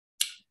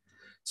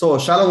So,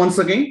 Shalom once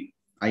again.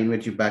 I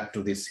invite you back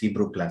to these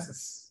Hebrew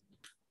classes.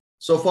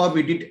 So far,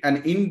 we did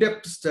an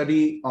in-depth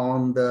study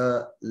on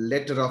the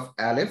letter of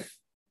Aleph.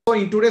 So,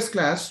 in today's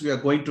class, we are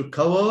going to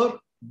cover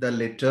the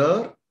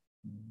letter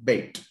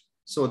Bet.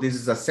 So, this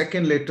is the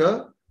second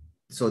letter.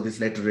 So,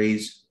 this letter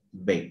is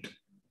Bet.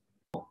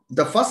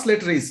 The first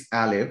letter is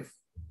Aleph,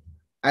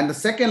 and the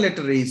second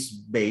letter is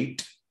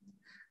Bet,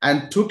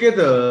 and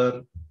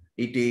together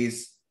it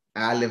is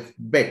Aleph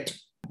Bet.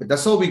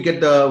 That's how we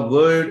get the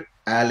word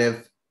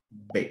Aleph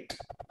Bet.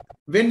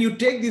 When you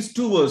take these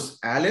two words,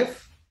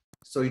 Aleph,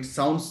 so it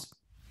sounds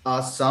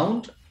a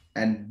sound,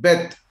 and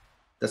Beth,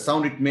 the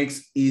sound it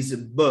makes is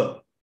B.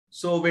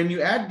 So when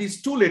you add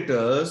these two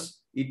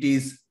letters, it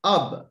is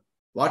Ab.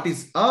 What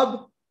is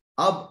Ab?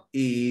 Ab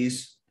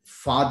is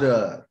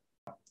father.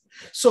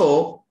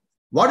 So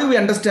what do we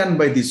understand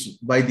by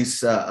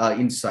this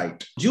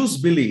insight? Jews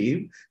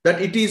believe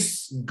that it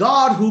is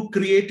God who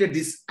created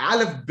this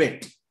Aleph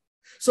Bet.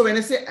 So when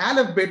I say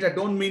Aleph Bet, I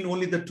don't mean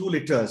only the two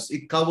letters.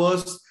 It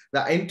covers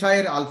the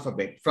entire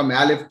alphabet from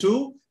Aleph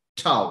to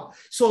Tau.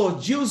 So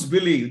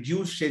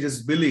Jewish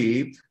sages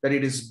believe that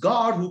it is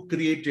God who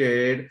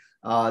created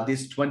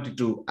this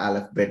 22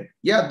 alphabet.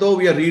 Yeah, though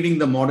we are reading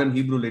the modern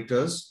Hebrew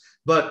letters,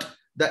 but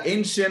the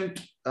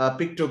ancient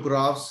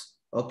pictographs,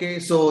 okay,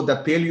 so the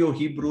Paleo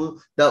Hebrew,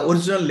 the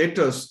original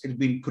letters have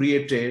been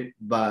created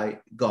by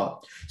God.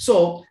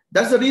 So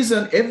that's the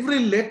reason every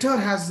letter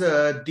has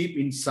deep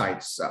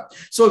insights.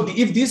 So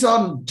if these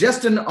are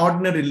just an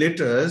ordinary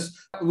letters,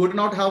 we would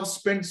not have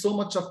spent so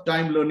much of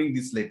time learning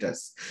these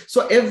letters.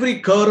 So every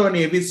curve and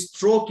every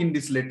stroke in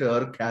this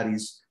letter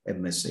carries a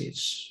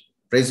message.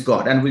 Praise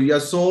God. And we are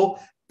so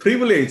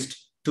privileged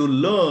to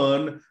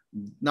learn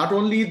not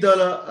only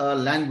the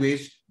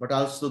language, but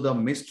also the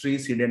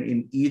mysteries hidden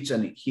in each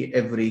and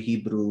every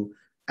Hebrew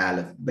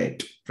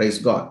alphabet. Praise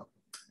God.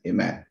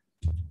 Amen.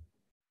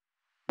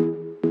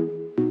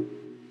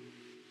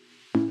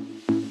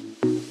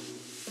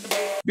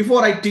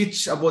 Before I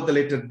teach about the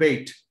letter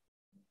Bet,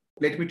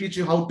 let me teach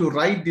you how to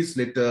write this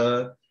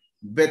letter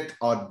Bet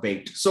or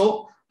Bet.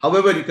 So,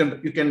 however, you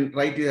can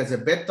write it as a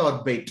Bet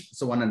or Bet.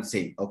 So one and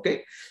same.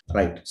 Okay,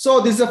 right. So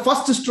this is the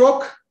first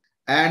stroke,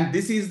 and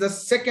this is the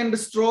second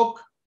stroke,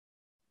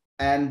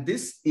 and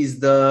this is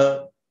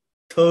the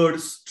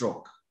third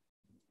stroke.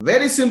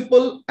 Very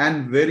simple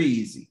and very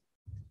easy.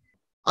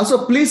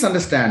 Also, please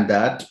understand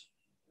that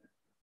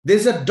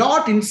there's a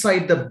dot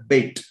inside the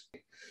Bet.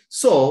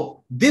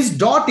 So this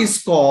dot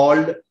is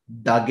called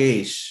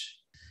Dagesh.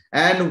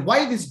 And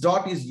why this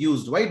dot is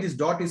used, why this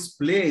dot is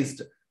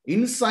placed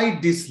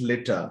inside this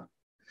letter.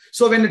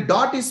 So when a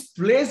dot is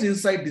placed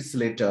inside this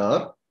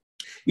letter,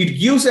 it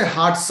gives a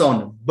hard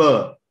sound,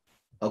 B.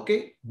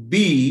 Okay,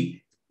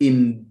 B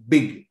in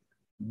big,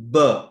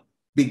 B,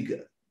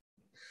 big.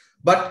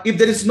 But if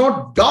there is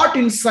no dot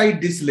inside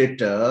this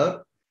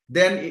letter,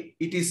 then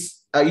it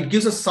gives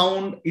a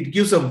sound, it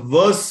gives a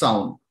verse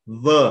sound,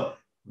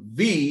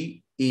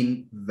 V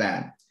in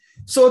van.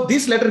 So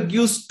this letter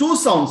gives two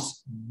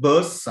sounds,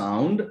 B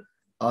sound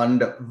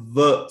and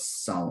V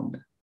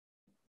sound.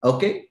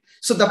 Okay.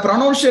 So the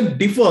pronunciation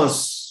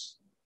differs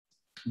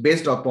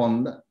based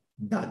upon the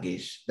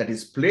Dagesh that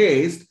is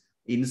placed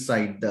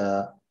inside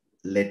the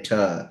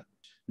letter.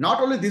 Not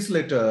only this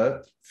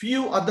letter,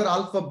 few other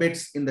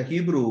alphabets in the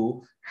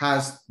Hebrew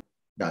has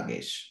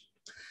Dagesh.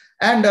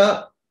 And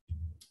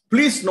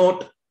please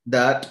note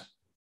that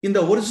in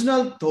the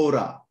original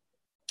Torah,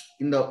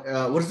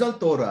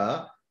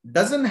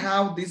 doesn't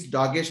have this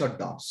Dagesh or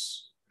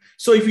dots.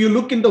 So if you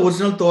look in the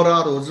original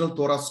Torah or original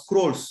Torah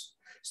scrolls,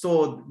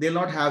 so they'll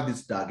not have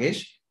this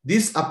Dagesh.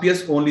 This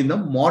appears only in the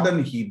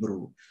modern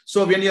Hebrew.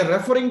 So when you're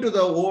referring to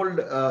the old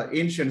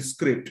ancient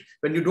script,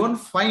 when you don't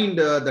find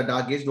the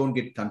Dagesh, don't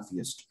get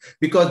confused.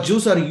 Because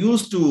Jews are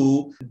used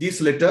to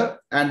this letter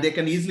and they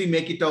can easily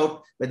make it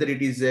out whether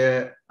it is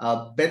a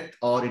Bet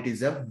or it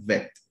is a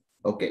Vet.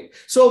 Okay.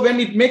 So when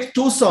it makes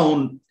two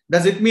sound,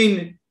 does it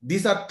mean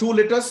these are two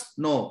letters?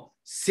 No.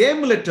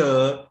 Same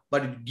letter,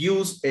 but it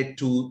gives a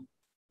two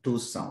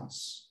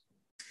sounds.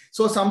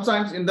 So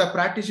sometimes in the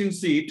practicing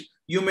sheet,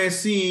 you may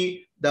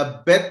see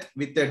the Beth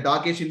with a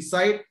Dagesh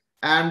inside,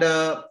 and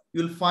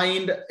you'll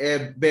find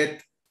a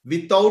Beth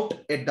without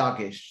a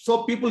Dagesh.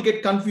 So people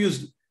get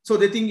confused. So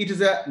they think it is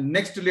a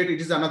next letter,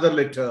 it is another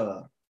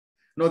letter.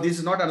 No, this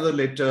is not another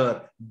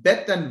letter.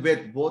 Beth and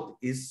Beth both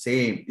is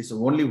same. It's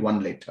only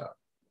one letter.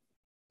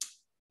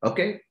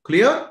 Okay,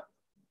 clear?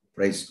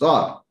 Praise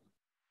God.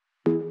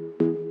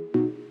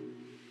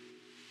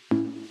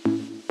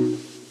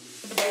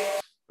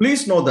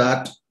 Please know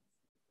that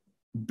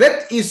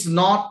Bet is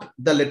not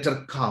the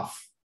letter Kaf.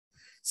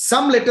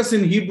 Some letters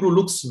in Hebrew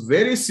looks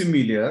very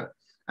similar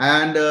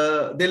and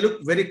they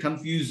look very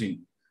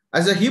confusing.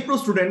 As a Hebrew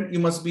student, you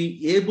must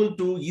be able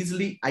to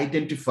easily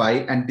identify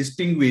and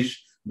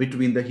distinguish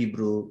between the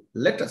Hebrew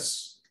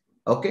letters.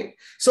 Okay,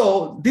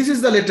 so this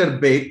is the letter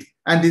Bet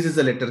and this is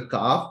the letter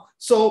Kaf.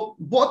 So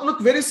both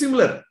look very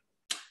similar.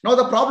 Now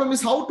the problem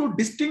is how to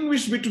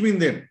distinguish between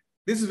them.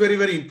 This is very,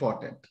 very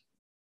important.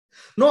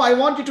 Now I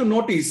want you to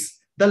notice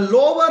the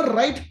lower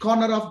right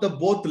corner of the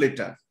both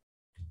letter.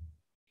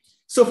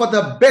 So for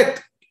the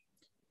Beth,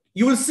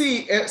 you will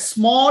see a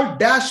small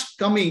dash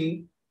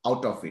coming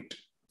out of it.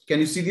 Can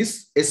you see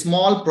this? A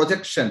small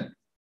projection.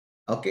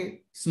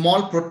 Okay,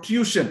 small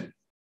protrusion.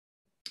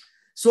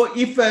 So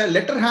if a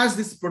letter has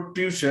this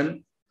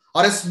protrusion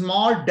or a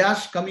small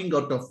dash coming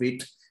out of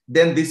it,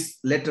 then this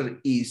letter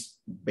is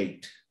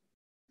Beth.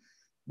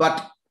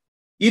 But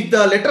if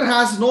the letter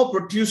has no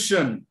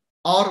protrusion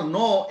or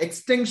no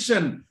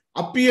extension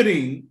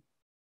appearing,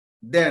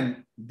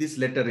 then this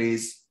letter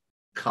is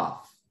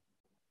Kaf.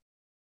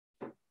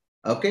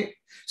 Okay,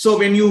 so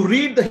when you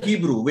read the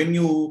Hebrew, when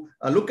you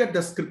look at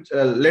the script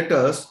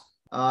letters,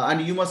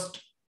 and you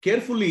must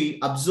carefully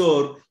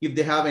observe if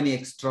they have any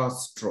extra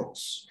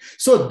strokes.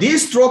 So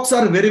these strokes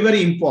are very,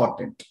 very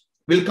important.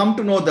 We'll come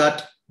to know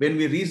that when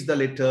we reach the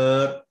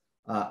letter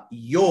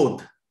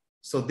Yod.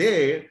 So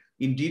there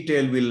in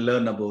detail, we'll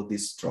learn about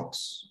these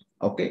strokes.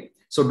 Okay,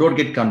 so don't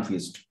get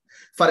confused.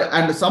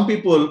 And some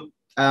people,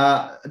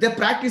 they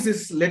practice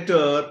this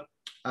letter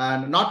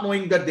and not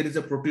knowing that there is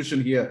a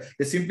protrusion here.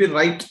 They simply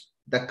write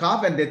the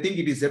Kaf and they think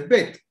it is a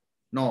Beth.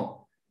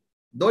 No,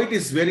 though it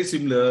is very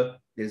similar,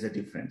 there is a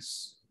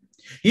difference.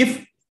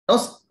 If you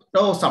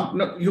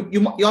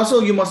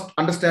must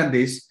understand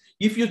this.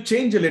 If you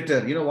change a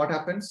letter, you know what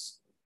happens?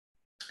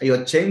 You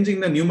are changing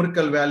the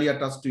numerical value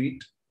attached to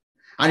it,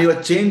 and you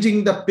are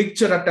changing the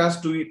picture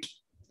attached to it.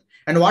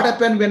 And what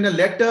happens when a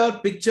letter,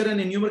 picture,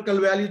 and a numerical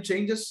value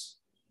changes?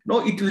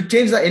 No, it will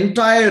change the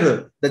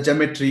entire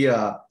geometry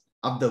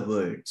of the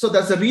word. So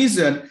that's the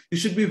reason you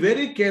should be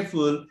very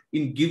careful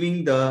in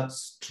giving the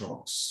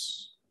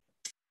strokes.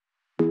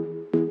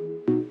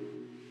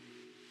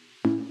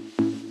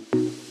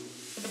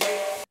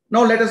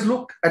 Now let us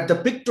look at the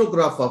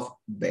pictograph of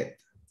Beth.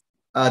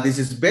 This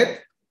is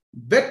Beth.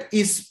 Beth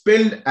is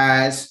spelled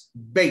as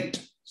Beit.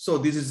 So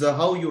this is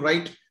how you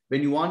write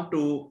when you want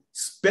to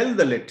spell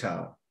the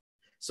letter.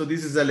 So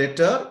this is a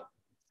letter.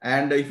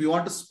 And if you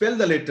want to spell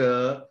the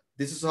letter,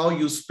 this is how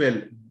you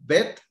spell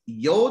Beth,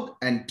 Yod,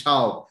 and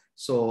Tau.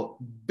 So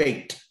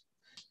Beit.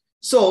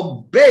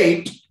 So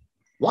Beit,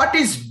 what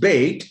is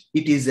Beit?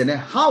 It is in a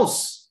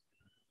house.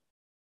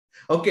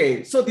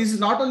 Okay, so this is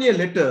not only a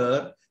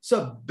letter.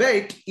 So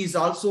Beit is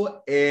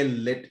also a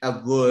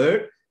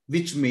word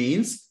which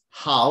means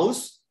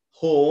house,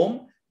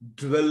 home,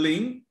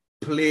 dwelling,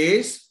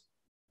 place,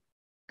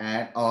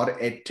 and or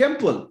a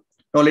temple.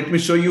 Now let me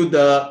show you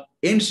the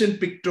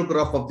ancient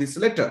pictograph of this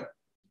letter.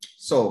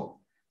 So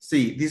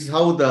see, this is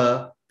how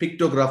the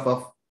pictograph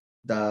of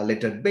the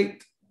letter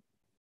Beth.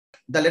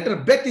 The letter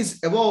Beth is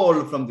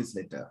evolved from this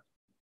letter.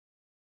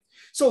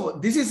 So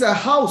this is a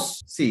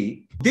house.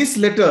 See, this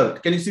letter,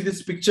 can you see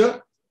this picture?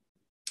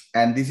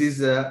 And this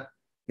is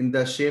in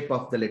the shape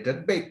of the letter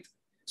Beth.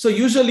 So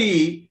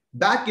usually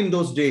back in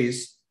those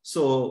days,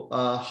 so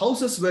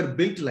houses were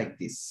built like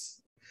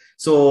this.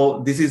 So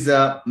this is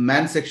a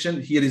man's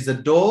section. Here is a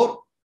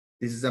door.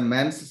 This is a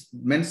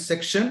men's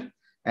section.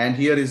 And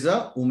here is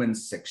a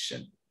woman's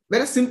section.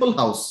 Very simple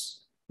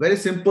house. Very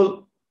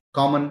simple,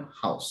 common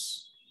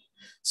house.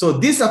 So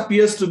this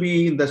appears to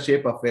be in the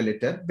shape of a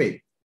letter Beth.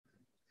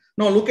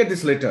 Now look at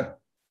this letter.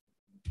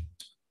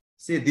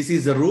 See, this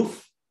is a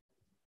roof.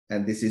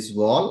 And this is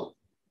wall.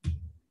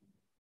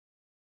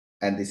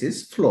 And this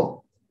is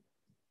floor.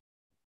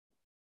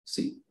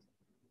 See.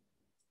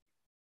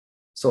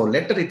 So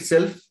letter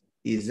itself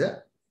is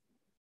a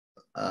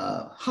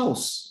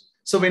house.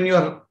 So when you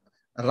are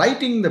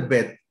writing the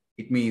Beth,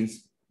 it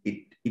means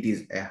it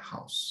is a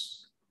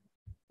house.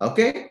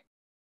 Okay.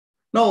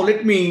 Now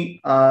let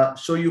me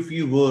show you a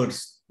few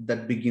words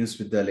that begins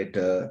with the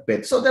letter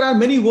Beth. So there are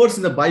many words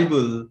in the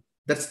Bible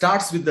that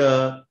starts with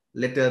the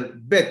letter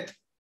Beth.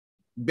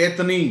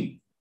 Bethany.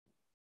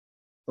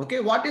 Okay,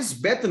 what is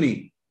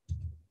Bethany?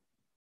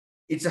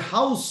 It's a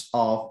house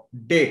of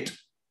date.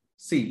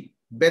 See,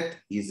 Beth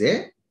is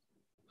a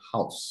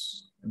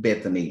house.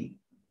 Bethany.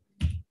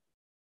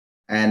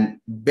 And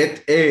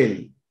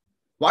Bethel.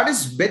 What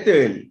is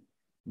Bethel?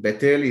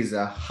 Bethel is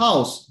a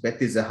house.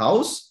 Beth is a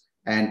house.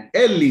 And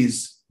El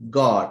is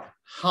God.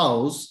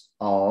 House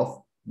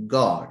of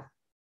God.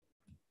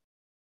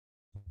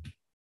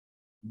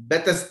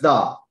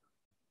 Bethesda.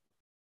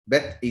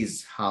 Beth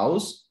is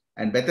house.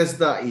 And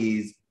Bethesda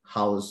is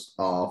house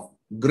of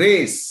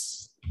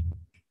grace.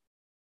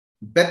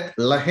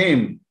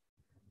 Bethlehem.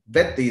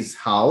 Beth is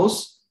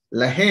house.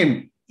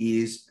 Lehem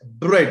is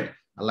bread.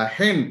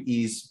 Lehem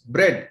is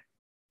bread.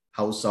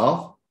 House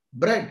of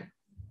bread.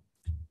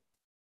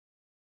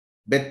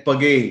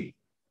 Bethpage.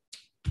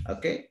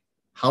 Okay.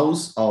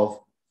 House of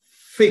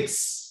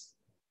figs.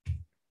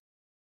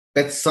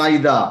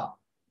 Bethsaida.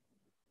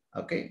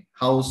 Okay.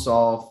 House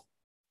of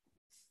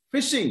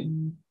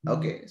fishing.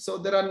 Okay. So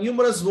there are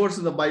numerous words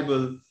in the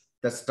Bible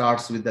that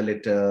starts with the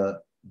letter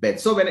Beth.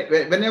 So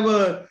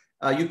whenever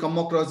you come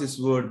across this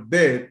word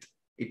Beth,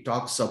 it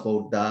talks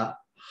about the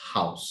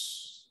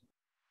house.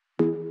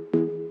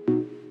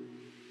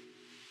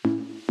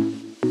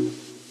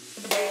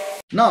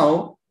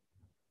 Now,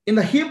 in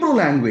the Hebrew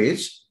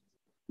language,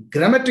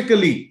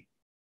 grammatically,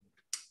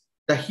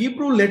 the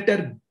Hebrew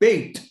letter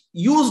bet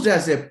used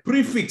as a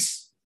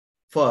prefix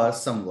for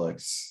some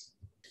words.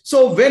 So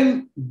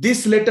when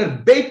this letter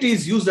bet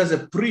is used as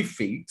a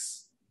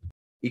prefix,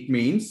 it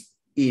means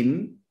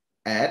in,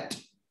 at,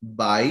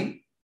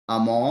 by,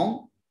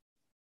 among,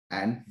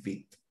 and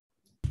with.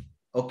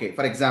 Okay,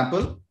 for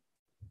example,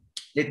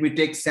 let me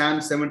take Psalm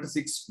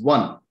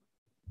 76:1.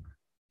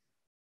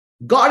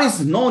 God is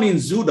known in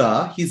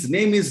Judah. His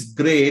name is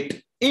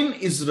great in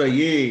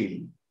Israel.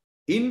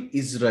 In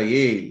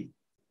Israel.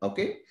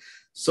 Okay.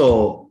 So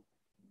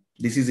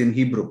this is in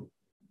Hebrew.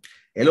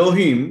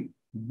 Elohim,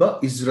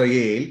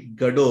 Israel,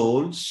 Gadol,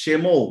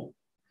 Shemo.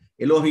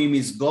 Elohim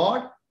is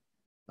God.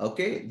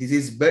 Okay. This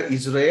is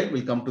Israel.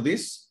 We'll come to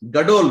this.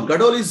 Gadol.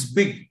 Gadol is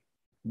big.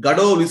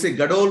 Gadol, we say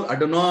Gadol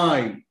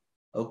Adonai.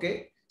 Okay.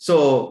 So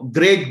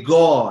great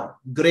God,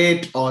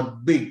 great or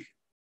big.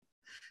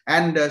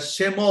 And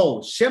Shemo,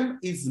 Shem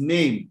is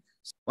name.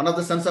 One of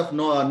the sons of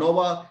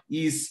Noah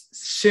is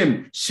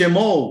Shem,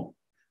 Shemo.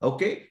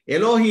 Okay,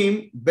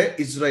 Elohim, Be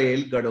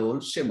Israel, Gadol,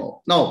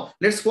 Shemo. Now,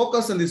 let's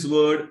focus on this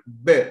word,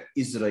 Be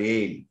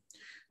Israel.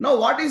 Now,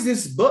 what is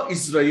this Be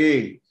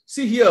Israel?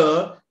 See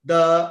here,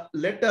 the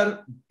letter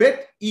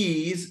Bet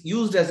is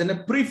used as a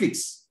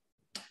prefix.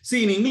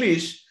 See, in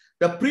English,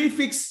 the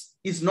prefix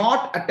is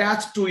not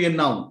attached to a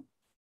noun.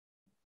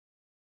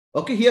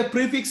 Okay, here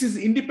prefix is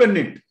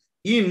independent.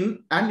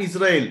 In and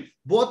Israel,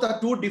 both are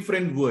two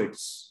different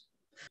words.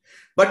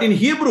 But in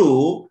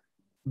Hebrew,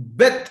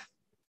 Beth,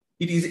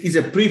 it is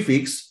a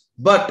prefix,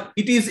 but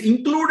it is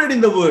included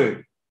in the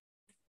word.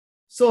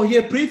 So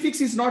here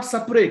prefix is not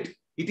separate.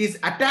 It is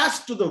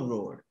attached to the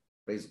word.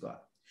 Praise God.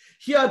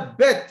 Here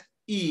Beth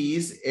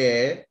is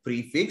a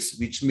prefix,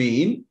 which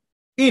means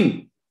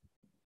in.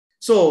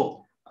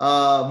 So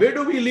where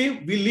do we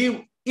live? We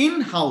live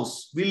in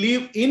house. We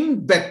live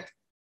in Beth.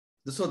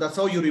 So that's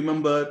how you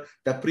remember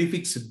the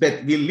prefix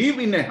Beth. We live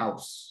in a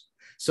house.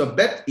 So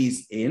Beth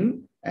is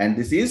in, and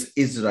this is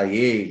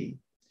Israel.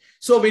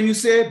 So when you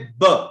say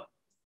Ba,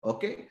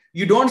 okay,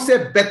 you don't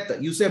say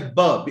Beth, you say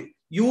Ba.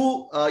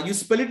 You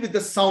spell it with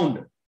the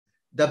sound.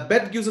 The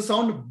Beth gives a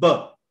sound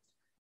Ba,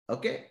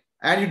 okay,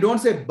 and you don't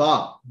say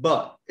Ba,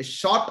 Ba, a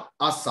short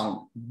A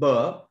sound.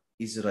 Ba,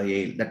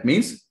 Israel. That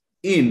means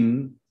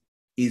in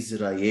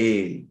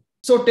Israel.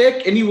 So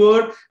take any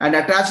word and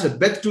attach the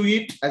Beth to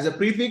it as a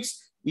prefix.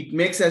 It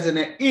makes as an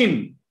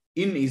in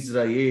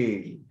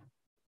Israel.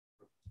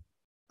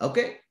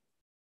 Okay.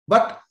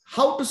 But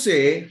how to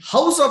say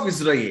house of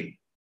Israel?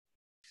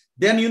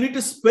 Then you need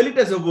to spell it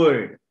as a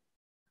word.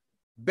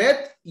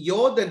 Beth,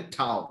 Yod, and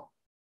Tav.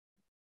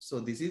 So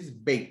this is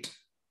Beit.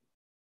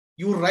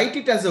 You write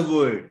it as a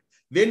word.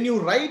 When you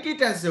write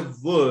it as a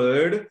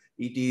word,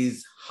 it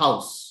is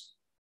house.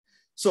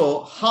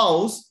 So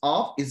house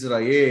of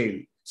Israel.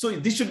 So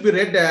this should be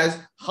read as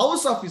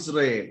house of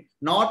Israel,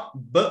 not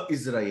Be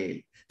Israel.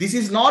 This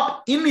is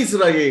not in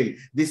Israel.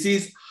 This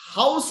is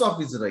house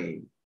of Israel.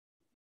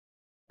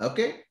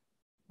 Okay.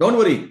 Don't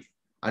worry.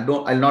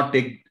 I'll not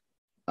take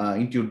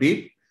into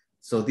deep.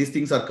 So these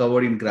things are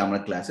covered in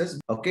grammar classes.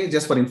 Okay.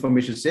 Just for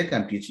information's sake,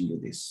 I'm teaching you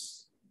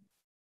this.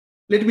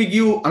 Let me give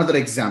you another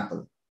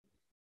example.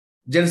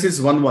 Genesis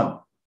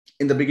 1:1.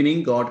 In the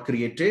beginning, God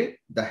created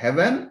the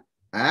heaven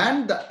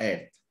and the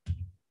earth.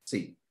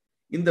 See,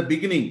 in the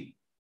beginning,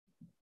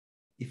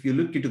 if you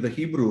look into the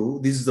Hebrew,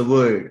 this is the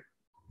word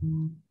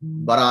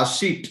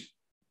Barashit.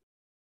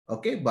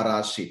 Okay,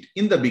 Barashit,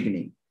 in the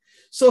beginning.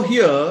 So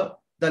here,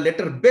 the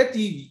letter Bet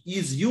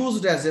is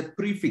used as a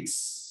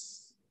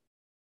prefix,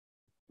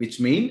 which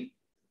means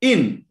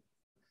in,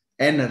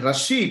 and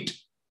Rashit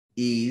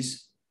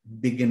is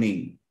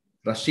beginning.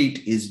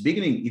 Rashit is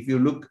beginning. If you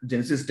look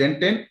Genesis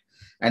 10:10,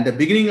 and the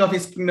beginning of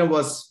his kingdom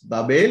was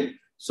Babel.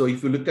 So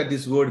if you look at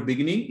this word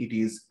beginning, it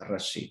is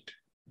Rashit.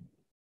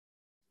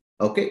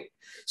 Okay,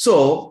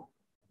 so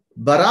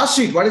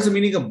Barashit, what is the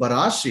meaning of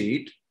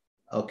Barashit?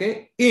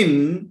 Okay,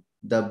 in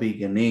the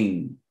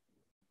beginning.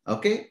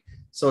 Okay,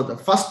 so the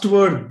first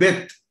word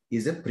Beth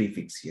is a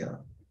prefix here.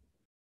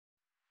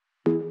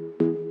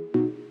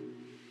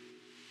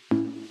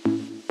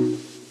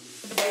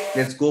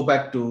 Let's go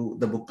back to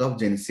the book of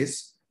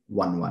Genesis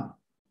 1:1.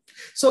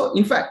 So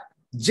in fact,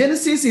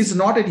 Genesis is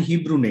not a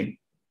Hebrew name.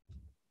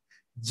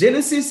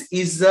 Genesis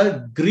is a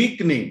Greek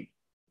name.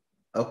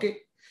 Okay.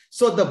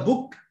 So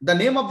the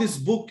name of this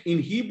book in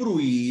Hebrew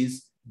is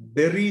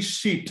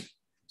Bereshit.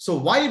 So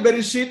why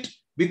Bereshit?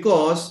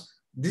 Because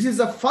this is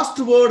the first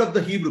word of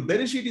the Hebrew.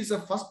 Bereshit is the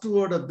first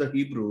word of the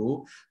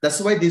Hebrew.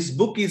 That's why this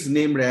book is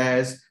named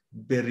as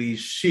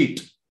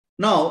Bereshit.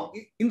 Now,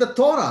 in the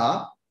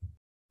Torah,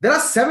 there are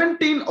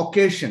 17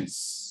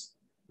 occasions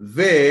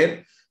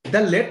where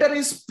the letter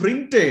is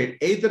printed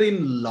either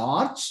in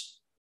large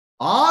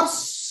or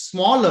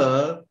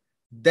smaller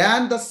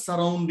than the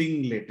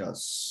surrounding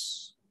letters.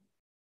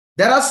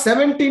 There are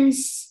 17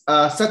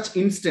 such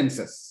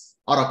instances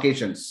or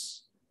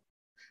occasions.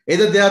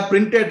 Either they are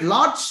printed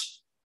large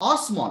or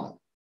smaller.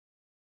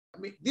 I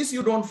mean, this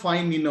you don't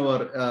find in our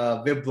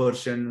web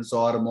versions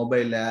or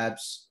mobile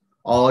apps,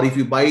 or if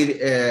you buy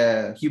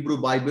a Hebrew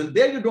Bible,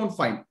 there you don't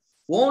find.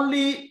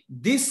 only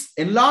these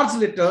enlarged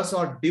letters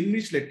or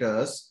diminished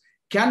letters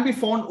can be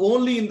found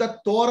only in the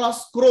Torah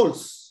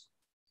scrolls.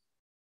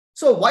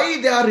 So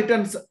why they are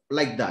written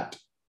like that?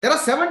 There are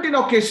 17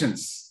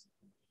 occasions.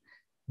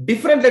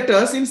 Different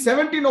letters in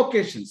 17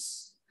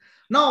 occasions.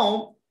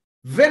 Now,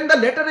 when the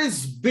letter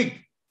is big,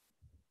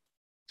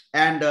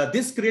 and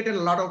this created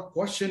a lot of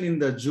question in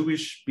the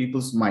Jewish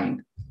people's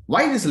mind.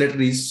 Why this letter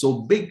is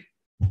so big?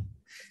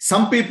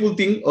 Some people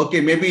think,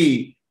 okay,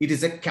 maybe it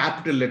is a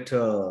capital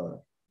letter.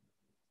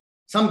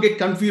 Some get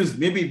confused,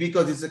 maybe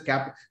because it's a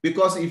capital.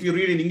 Because if you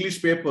read in English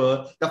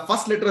paper, the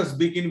first letters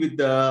begin with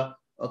the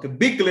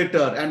big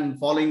letter and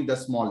following the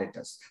small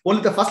letters.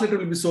 Only the first letter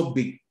will be so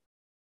big.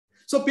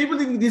 So people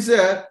think this is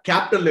a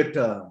capital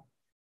letter.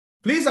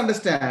 Please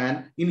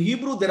understand, in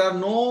Hebrew, there are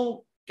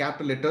no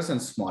capital letters and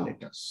small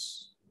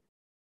letters.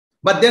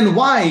 But then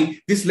why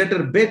this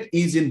letter Bet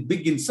is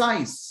big in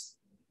size?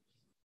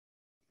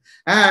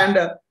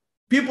 And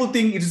people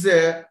think it's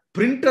a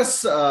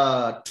printer's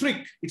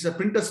trick. It's a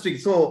printer's trick.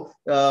 So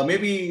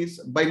maybe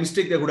by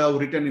mistake they would have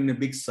written in a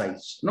big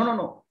size.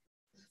 No.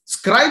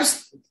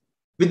 Scribes,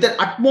 with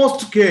the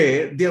utmost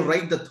care, they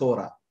write the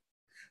Torah.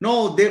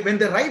 No, when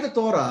they write the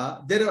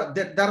Torah, they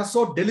are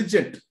so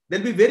diligent.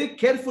 They'll be very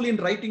careful in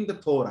writing the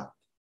Torah.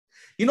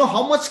 You know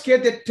how much care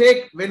they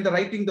take when they're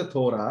writing the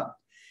Torah.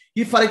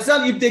 If, for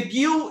example,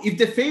 if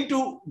they fail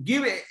to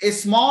give a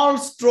small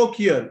stroke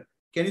here,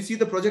 can you see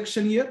the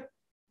projection here?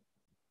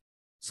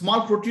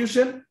 Small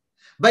protrusion.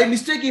 By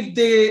mistake, if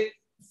they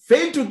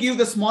fail to give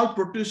the small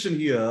protrusion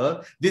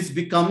here, this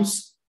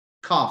becomes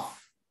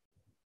kaf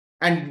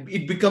and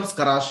it becomes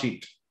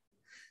karashit.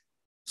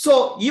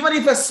 So even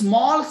if a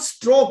small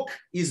stroke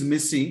is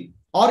missing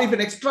or if an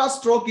extra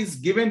stroke is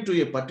given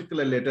to a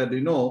particular letter,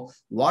 you know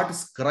what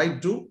scribe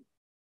do?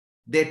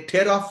 They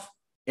tear off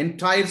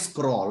entire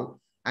scroll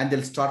and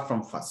they'll start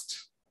from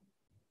first.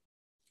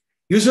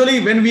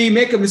 Usually when we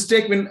make a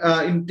mistake when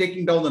in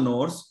taking down the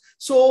notes,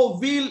 so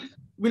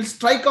we'll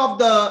strike off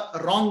the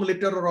wrong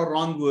letter or a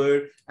wrong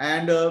word,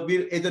 and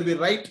we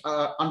write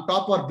on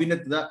top or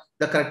beneath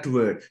the correct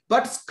word.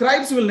 But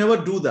scribes will never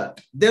do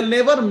that. They'll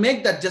never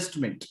make the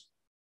adjustment.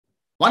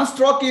 One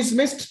stroke is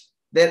missed,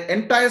 their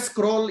entire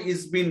scroll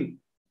is been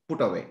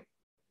put away.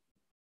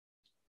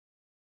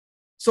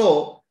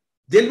 So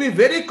they'll be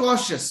very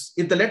cautious.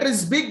 If the letter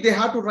is big, they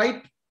have to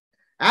write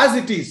as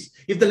it is.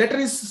 If the letter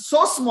is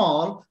so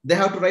small, they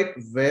have to write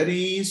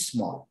very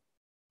small.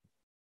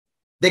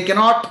 They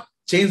cannot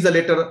change the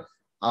letter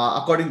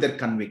according to their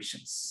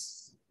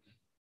convictions.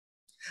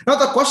 Now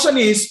the question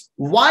is,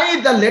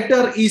 why the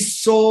letter is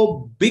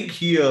so big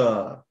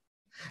here?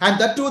 And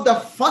that too, the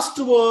first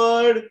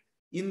word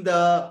in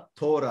the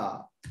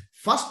Torah.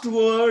 First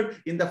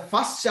word in the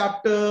first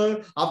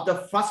chapter of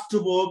the first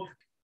book.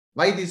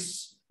 Why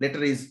this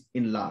letter is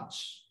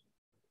enlarged?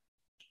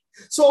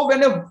 So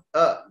when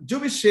a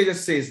Jewish sage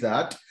says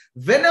that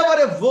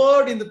whenever a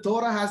word in the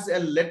Torah has a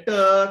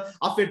letter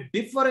of a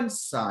different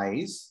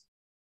size,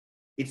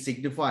 it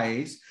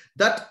signifies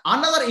that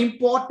another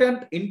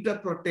important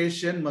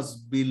interpretation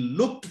must be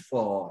looked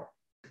for.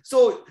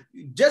 So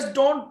just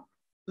don't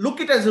look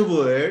it as a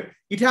word.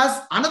 It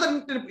has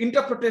another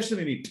interpretation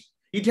in it.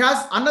 It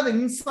has another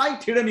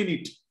insight hidden in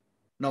it.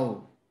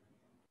 Now,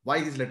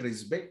 why this letter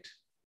is big?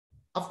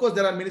 Of course,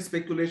 there are many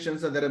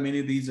speculations and there are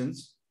many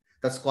reasons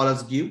that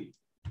scholars give,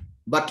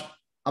 but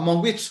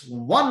among which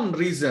one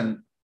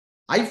reason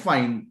I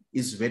find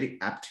is very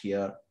apt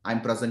here.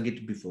 I'm presenting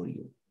it before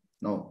you.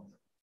 Now,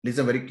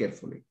 listen very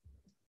carefully.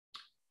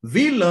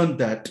 We learned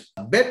that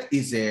Beth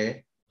is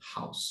a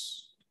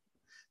house,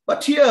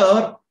 but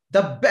here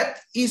the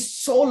Beth is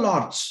so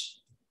large.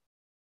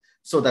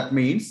 So that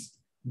means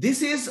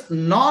this is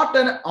not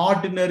an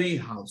ordinary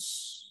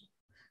house.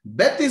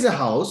 Beth is a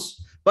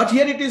house, but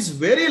here it is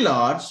very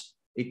large.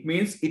 It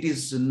means it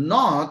is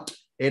not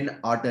an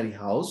ordinary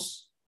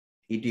house.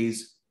 It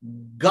is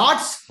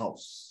God's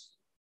house.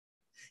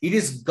 It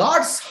is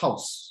God's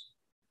house.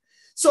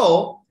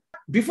 So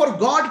before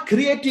God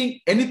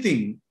creating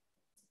anything,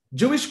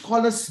 Jewish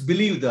scholars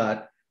believe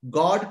that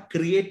God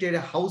created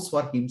a house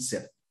for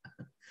himself.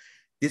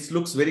 This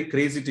looks very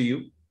crazy to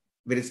you,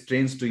 very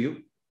strange to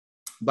you,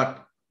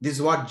 but this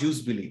is what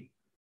Jews believe.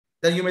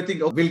 Then you may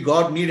think, oh, will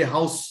God need a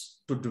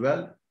house to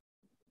dwell?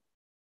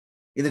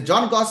 In the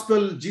John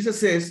Gospel, Jesus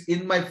says,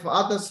 in my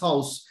Father's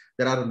house,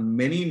 there are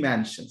many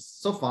mansions.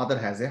 So Father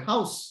has a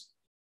house.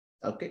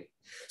 Okay.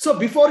 So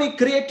before he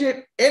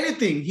created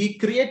anything, he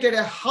created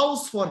a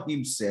house for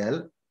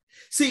himself.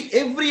 See,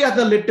 every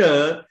other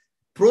letter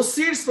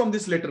proceeds from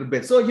this letter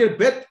Beth. So here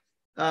Beth,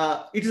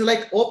 it is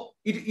like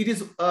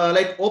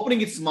like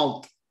opening its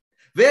mouth,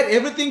 where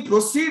everything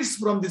proceeds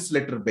from this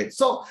letter Beth.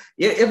 So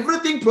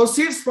everything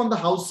proceeds from the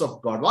house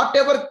of God.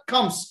 Whatever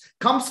comes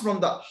from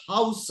the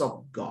house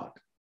of God.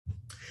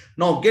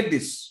 Now get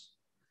this.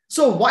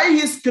 So why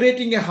he is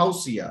creating a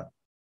house here?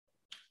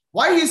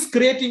 Why he is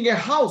creating a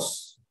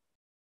house?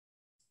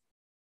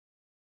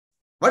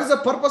 What is the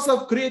purpose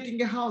of creating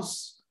a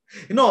house?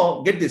 You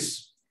know, get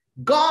this.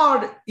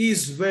 God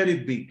is very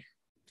big.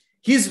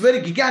 He is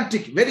very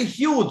gigantic, very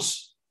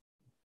huge.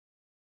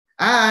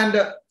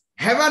 And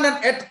heaven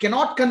and earth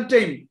cannot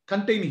contain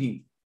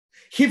him.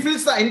 He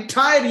fills the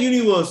entire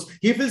universe.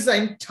 He fills the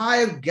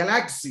entire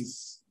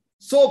galaxies.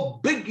 So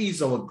big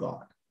is our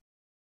God.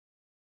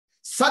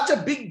 Such a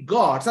big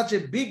God, such a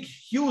big,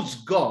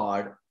 huge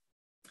God.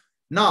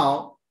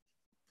 Now,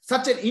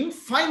 such an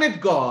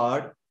infinite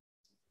God,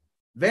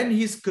 when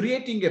he's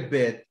creating a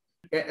Beth,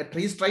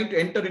 he's trying to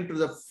enter into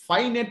the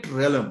finite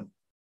realm.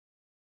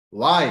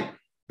 Why?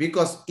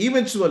 Because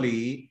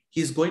eventually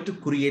he's going to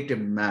create a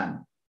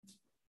man.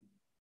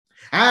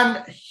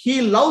 And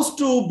he loves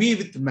to be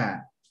with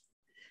man.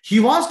 He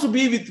wants to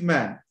be with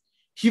man.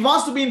 He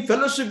wants to be in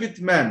fellowship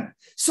with man.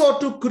 So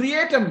to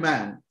create a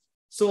man,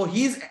 so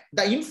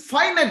the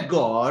infinite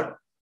God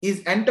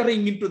is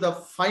entering into the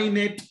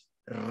finite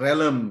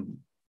realm.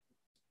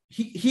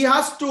 He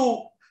has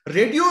to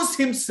reduce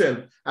himself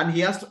and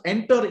he has to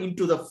enter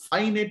into the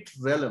finite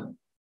realm.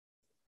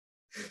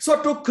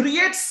 So to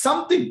create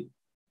something,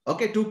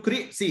 okay,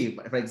 see,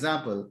 for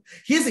example,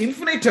 he's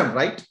infinitum,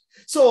 right?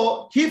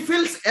 So he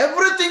fills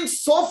everything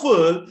so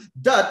full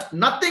that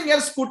nothing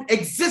else could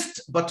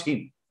exist but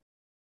him.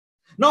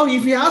 Now,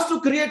 if he has to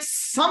create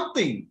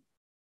something,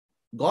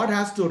 God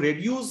has to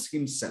reduce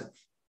himself.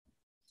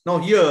 Now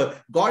here,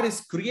 God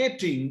is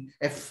creating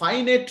a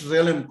finite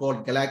realm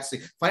called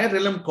galaxy, finite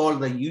realm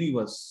called the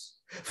universe,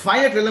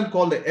 finite realm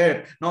called the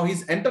earth. Now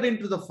he's entered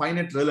into the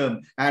finite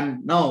realm,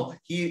 and now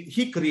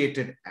he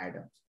created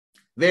Adam,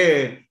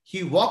 where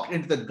he walked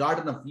into the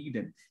Garden of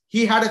Eden.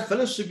 He had a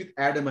fellowship with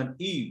Adam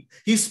and Eve.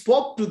 He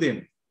spoke to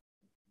them.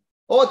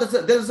 Oh,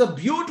 there's a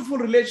beautiful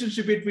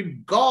relationship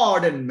between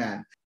God and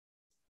man.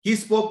 He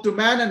spoke to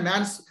man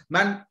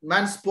and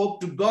man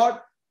spoke to God.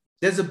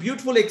 There's a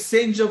beautiful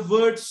exchange of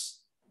words.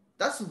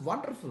 That's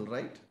wonderful,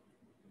 right?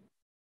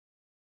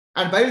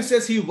 And Bible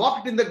says he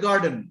walked in the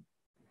garden.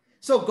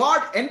 So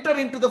God entered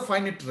into the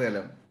finite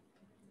realm.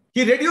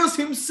 He reduced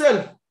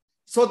himself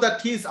so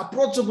that he is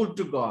approachable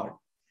to God,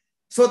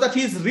 so that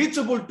he is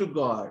reachable to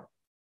God,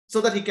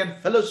 so that he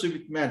can fellowship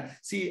with man.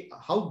 See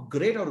how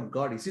great our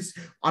God is.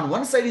 On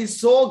one side, he's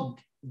so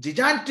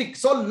gigantic,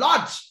 so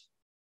large.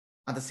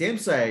 On the same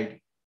side,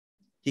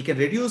 he can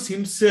reduce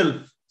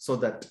himself so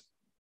that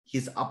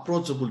he's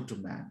approachable to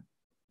man.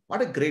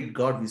 What a great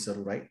God we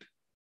serve, right?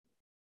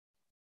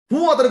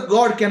 Who other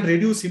God can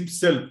reduce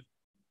himself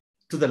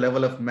to the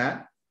level of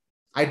man?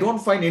 I don't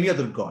find any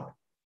other God.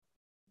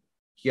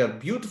 Here,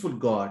 beautiful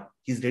God,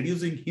 he's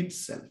reducing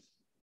himself.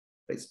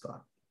 Praise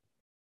God.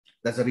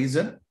 That's the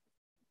reason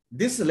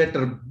this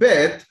letter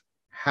Beth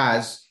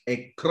has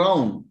a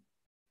crown.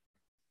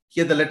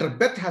 Here, the letter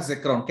Beth has a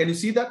crown. Can you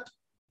see that?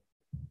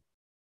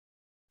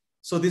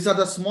 So these are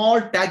the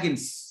small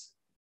tag-ins.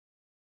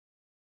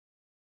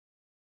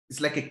 It's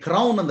like a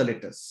crown on the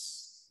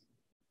letters.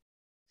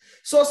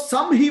 So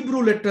some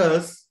Hebrew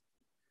letters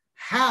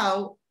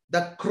have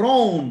the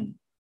crown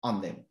on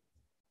them.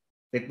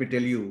 Let me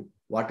tell you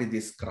what is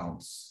these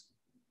crowns.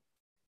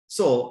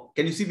 So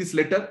can you see this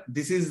letter?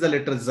 This is the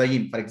letter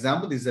Zayin. For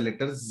example, this is the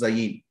letter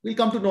Zayin. We'll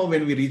come to know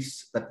when we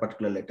reach that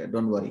particular letter.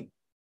 Don't worry.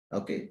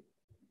 Okay.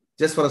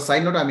 Just for a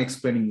side note, I'm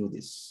explaining you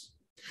this.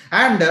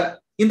 And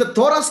in the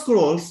Torah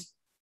scrolls,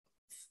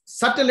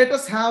 certain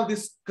letters have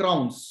these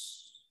crowns.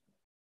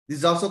 This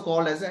is also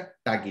called as a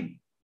tagging.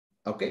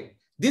 Okay.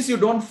 This you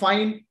don't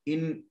find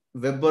in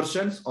web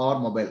versions or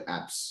mobile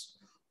apps.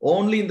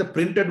 Only in the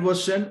printed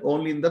version,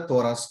 only in the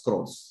Torah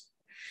scrolls.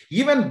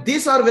 Even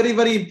these are very,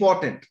 very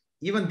important.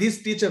 Even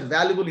these teach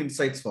valuable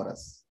insights for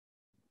us.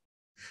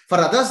 For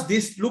others,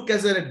 these look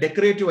as a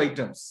decorative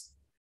items.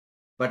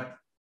 But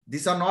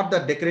these are not the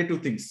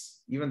decorative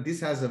things. Even this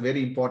has a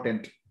very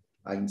important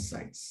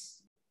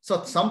insights. So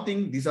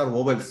these are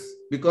vowels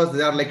because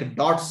they are like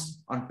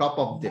dots on top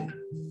of them.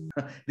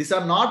 These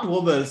are not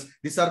vowels.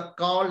 These are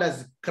called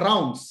as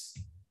crowns.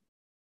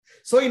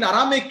 So in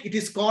Aramaic, it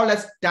is called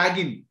as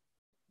tagging.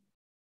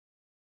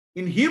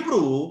 In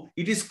Hebrew,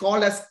 it is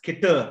called as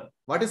keter.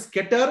 What is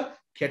keter?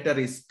 Keter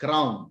is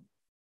crown.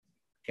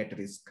 Keter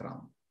is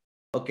crown.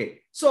 Okay.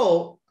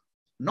 So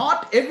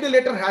not every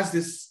letter has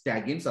this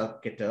taggings or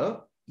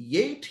keter.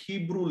 8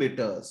 Hebrew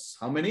letters.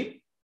 How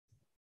many?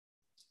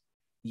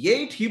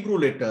 8 Hebrew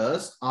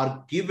letters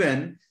are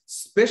given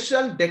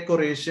special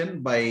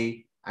decoration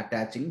by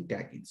attaching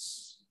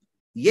taggings.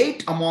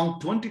 8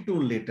 among 22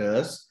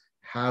 letters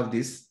have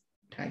these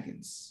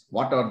taggings.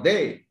 What are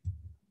they?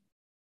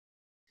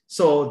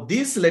 So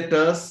these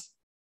letters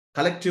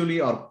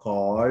collectively are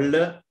called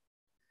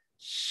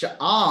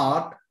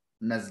Sha'at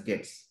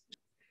Nazgets.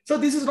 So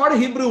this is not a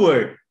Hebrew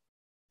word.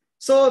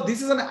 So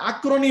this is an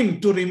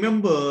acronym to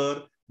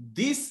remember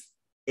these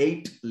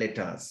 8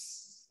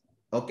 letters.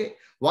 Okay.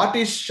 What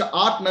is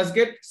Sha'at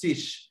Nazget? See,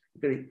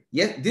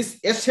 yes, this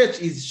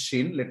SH is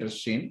Shin, letter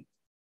Shin.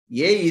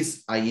 A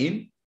is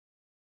Ayin.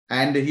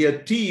 And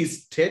here T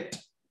is Tet.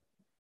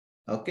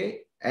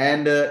 Okay.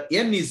 And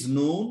N is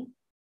Noon.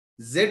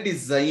 Z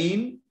is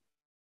Zain.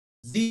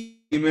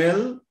 Z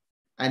Gimel.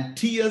 And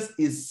TS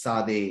is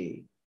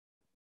Sade.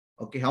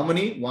 Okay. How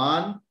many?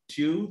 1,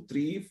 2,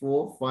 3,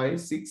 4,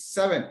 5, 6,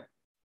 7.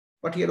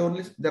 But here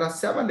only there are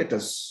 7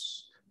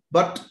 letters.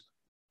 But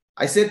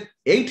I said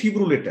 8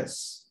 Hebrew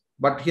letters,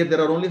 but here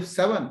there are only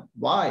 7.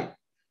 Why?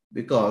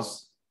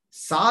 Because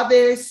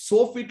Sade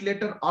Sophit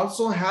letter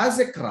also has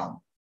a crown.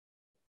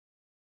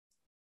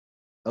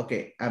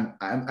 Okay,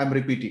 I'm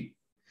repeating.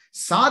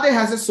 Sade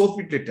has a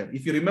Sophit letter.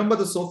 If you remember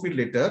the Sophit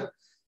letter,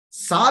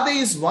 Sade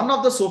is one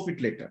of the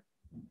Sophit letter.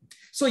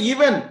 So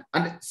even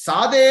and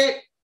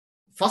Sade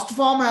first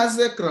form has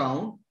a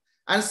crown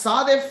and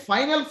Sade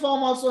final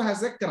form also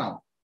has a crown.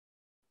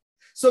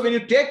 So when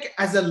you take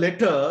as a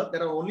letter,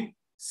 there are only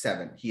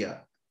 7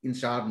 here in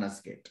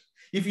Sharnasket.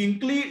 If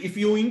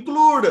you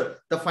include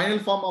the final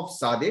form of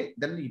Sade,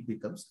 then it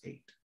becomes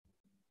 8.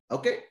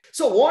 Okay.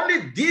 So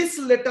only these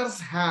letters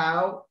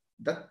have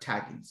the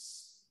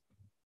taggings.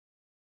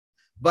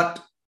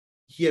 But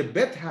here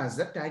Beth has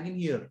the tagging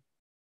here.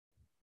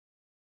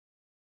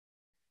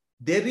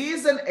 There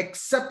is an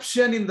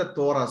exception in the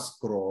Torah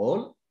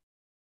scroll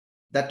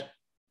that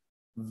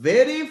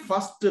very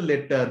first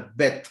letter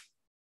Beth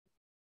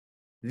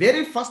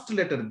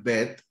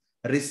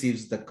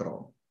receives the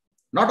crown.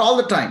 Not all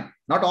the time.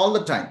 Not all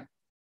the time.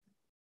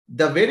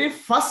 The very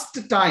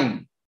first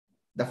time,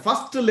 the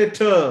first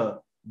letter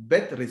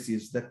Beth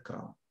receives the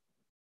crown.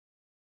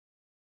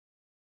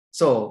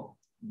 So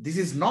this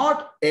is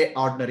not an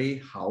ordinary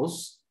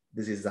house.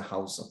 This is the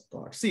house of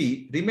God.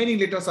 See, remaining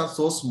letters are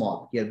so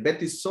small. Here,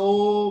 Beth is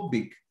so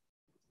big.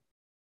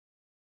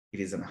 It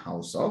is a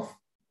house of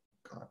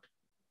God.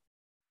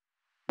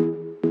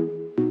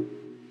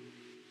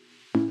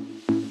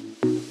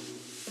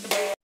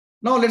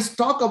 Now, let's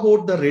talk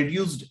about the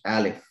reduced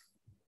Aleph.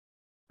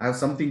 I have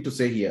something to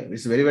say here.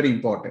 It's very, very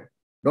important.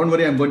 Don't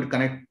worry, I'm going to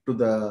connect to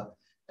the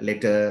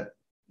letter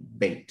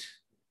Bet.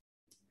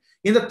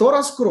 In the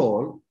Torah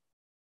scroll,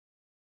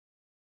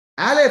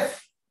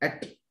 Aleph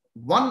at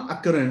one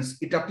occurrence,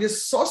 it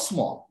appears so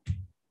small.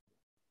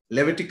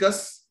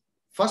 Leviticus,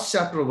 1st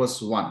chapter,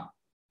 verse 1.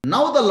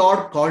 Now the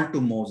Lord called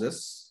to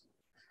Moses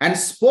and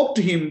spoke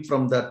to him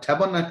from the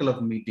tabernacle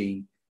of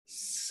meeting,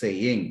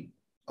 saying,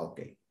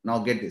 okay, now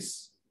get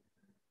this.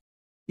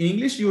 In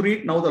English, you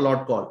read, now the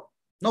Lord called.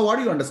 Now, what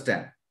do you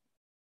understand?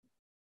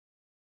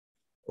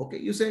 Okay,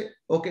 you say,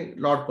 okay,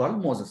 Lord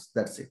called Moses,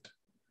 that's it.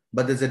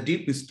 But there's a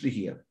deep mystery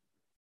here.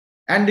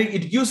 And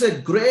it gives a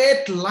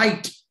great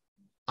light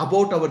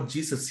about our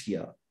Jesus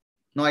here.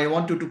 Now, I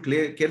want you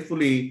to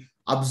carefully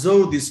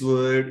observe this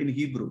word in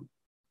Hebrew.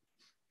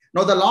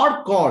 Now, the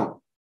Lord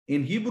called,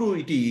 in Hebrew,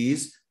 it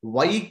is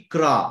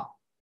Vaikra.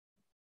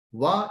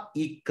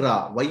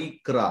 Vaikra,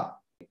 Vaikra.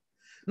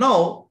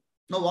 Now,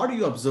 what do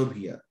you observe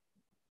here?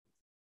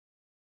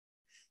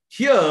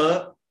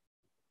 Here,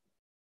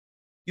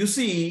 you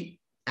see,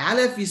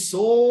 Aleph is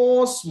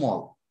so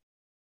small.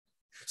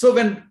 So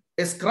when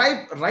a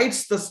scribe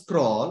writes the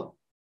scroll,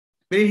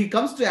 when he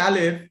comes to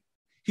Aleph,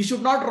 he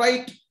should not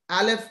write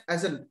Aleph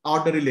as an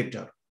ordinary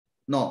letter.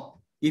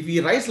 No. If he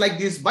writes like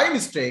this by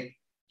mistake,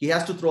 he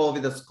has to throw away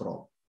the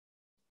scroll.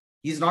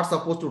 He is not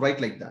supposed to write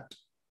like that.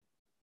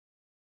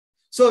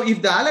 So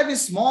if the Aleph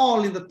is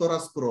small in the Torah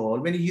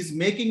scroll, when he is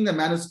making the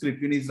manuscript,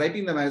 when he is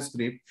writing the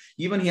manuscript,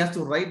 even he has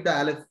to write the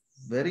Aleph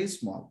very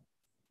small.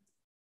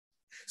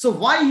 So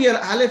why here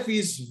Aleph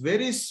is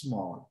very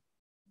small?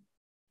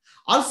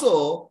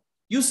 Also,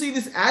 you see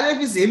this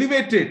Aleph is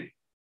elevated.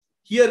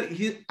 Here,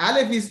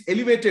 Aleph is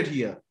elevated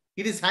here.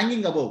 It is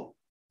hanging above.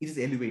 It is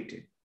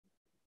elevated.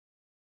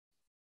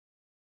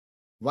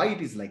 Why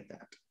it is like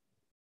that?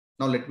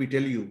 Now let me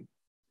tell you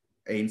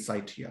an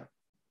insight here.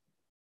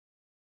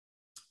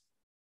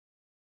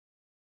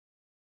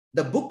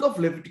 The book of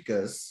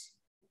Leviticus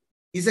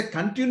is a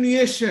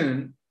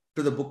continuation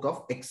to the book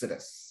of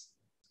Exodus.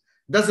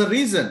 There's a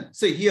reason.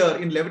 Say here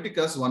in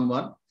Leviticus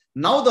 1:1,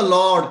 now the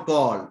Lord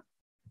called.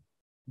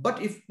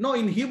 But if no,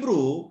 in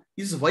Hebrew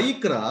is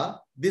Vaikra,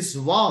 this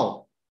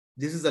Vav.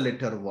 This is the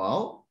letter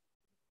Vav.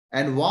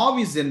 And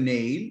Vav is a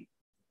nail.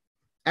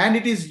 And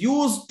it is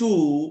used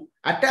to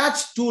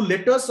attach 2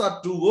 letters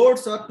or 2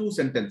 words or 2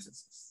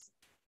 sentences.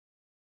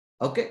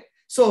 Okay.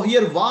 So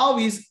here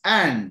Vav is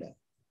and.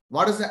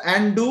 What does the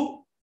and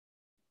do?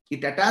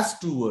 It attaches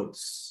 2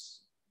 words.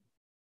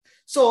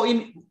 So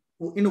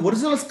in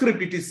original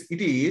script, it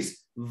is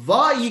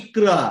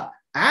Vaikra,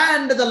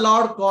 and the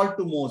Lord called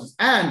to Moses.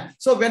 And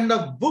so when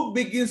the book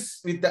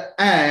begins with the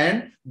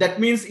and,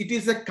 that means it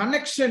is a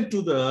connection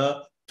to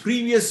the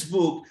previous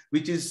book,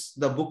 which is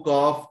the book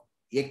of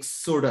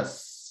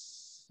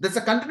Exodus. That's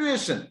a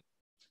continuation.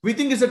 We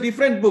think it's a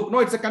different book. No,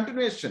 it's a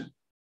continuation.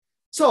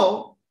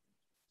 So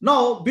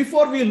now,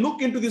 before we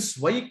look into this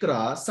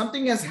Vaikra,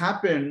 something has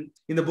happened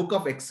in the book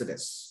of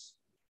Exodus.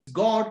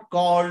 God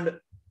called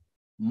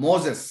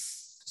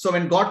Moses. So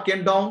when God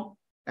came down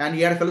and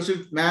he had a fellowship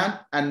with man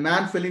and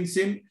man fell in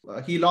sin,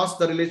 he lost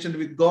the relation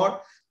with God.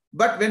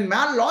 But when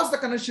man lost the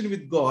connection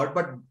with God,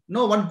 but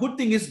no, one good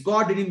thing is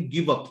God didn't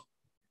give up.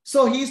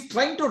 So he is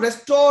trying to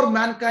restore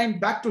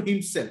mankind back to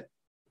himself.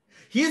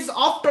 He is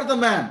after the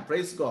man,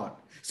 praise God.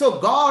 So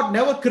God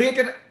never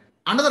created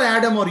another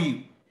Adam or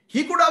Eve.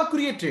 He could have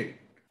created.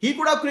 He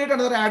could have created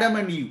another Adam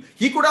and Eve.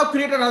 He could have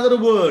created another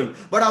world.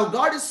 But our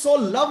God is so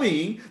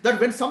loving that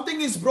when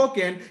something is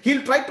broken,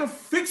 he'll try to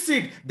fix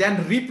it,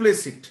 then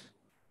replace it.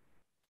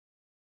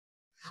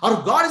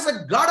 Our God is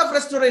a God of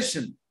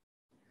restoration.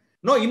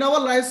 No, in our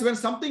lives, when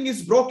something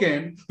is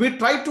broken, we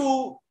try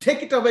to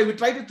take it away, we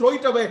try to throw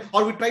it away,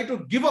 or we try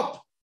to give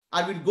up,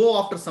 and we go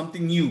after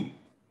something new.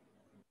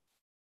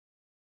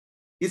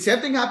 The same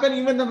thing happen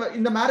even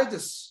in the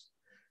marriages.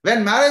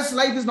 When marriage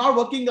life is not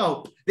working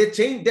out, they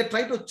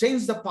try to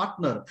change the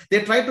partner.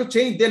 They try to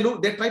change,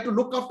 they try to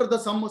look after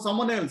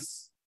someone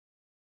else,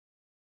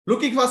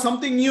 looking for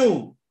something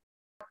new.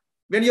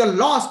 When you're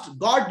lost,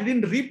 God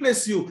didn't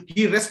replace you,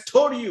 he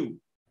restored you.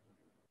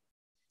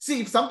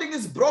 See, if something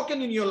is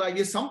broken in your life,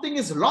 if something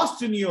is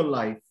lost in your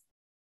life,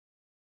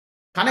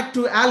 connect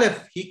to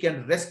Aleph, he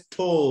can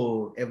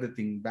restore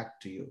everything back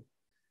to you.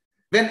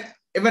 When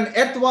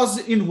earth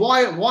was in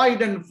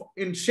void and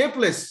in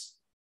shapeless,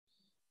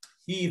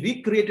 he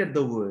recreated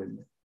the world.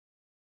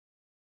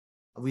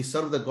 We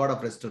serve the God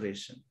of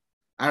restoration.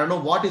 I don't know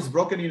what is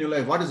broken in your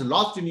life, what is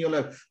lost in your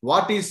life,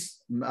 what is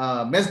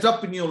messed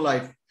up in your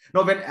life.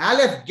 Now, when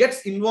Aleph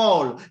gets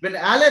involved, when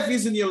Aleph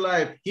is in your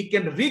life, he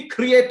can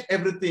recreate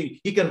everything.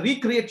 He can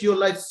recreate your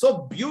life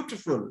so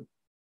beautiful.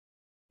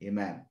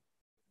 Amen.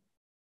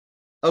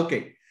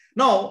 Okay.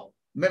 Now,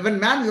 when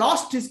man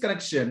lost his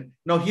connection,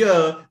 now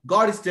here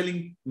God is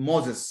telling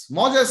Moses,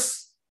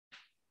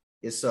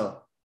 yes, sir,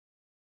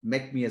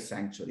 make me a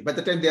sanctuary. By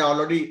the time they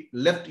already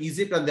left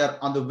Egypt and they are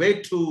on the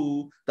way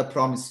to the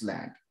promised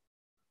land.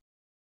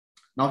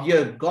 Now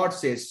here God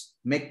says,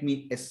 make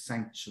me a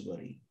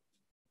sanctuary.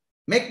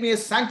 Make me a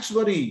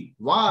sanctuary.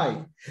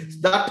 Why?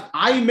 That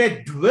I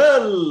may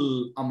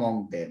dwell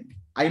among them.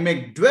 I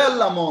may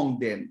dwell among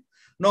them.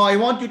 Now I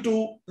want you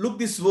to look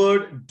this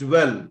word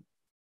dwell.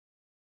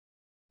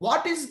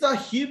 What is the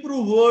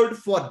Hebrew word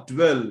for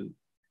dwell?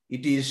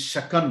 It is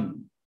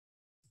shakan.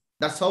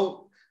 That's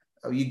how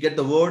you get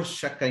the word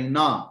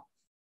Shekinah.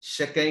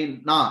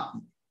 Shekinah.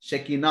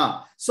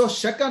 So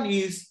Shekin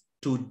is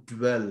to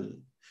dwell.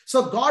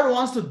 So God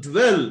wants to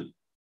dwell.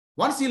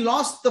 Once he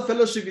lost the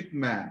fellowship with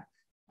man,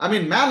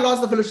 man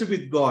lost the fellowship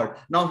with God.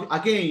 Now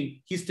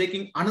again, he's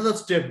taking another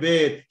step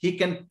where he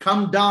can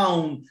come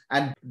down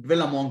and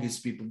dwell among his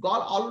people.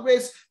 God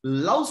always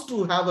loves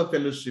to have a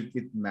fellowship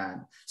with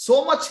man.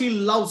 So much he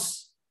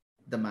loves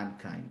the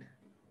mankind.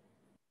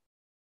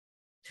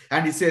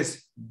 And he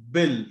says,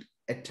 build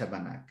a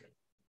tabernacle.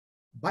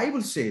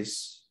 Bible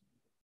says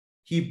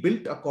he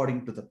built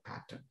according to the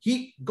pattern.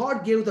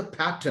 God gave the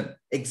pattern,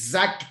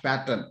 exact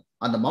pattern.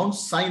 On the Mount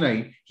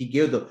Sinai, he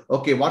gave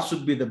what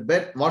should be the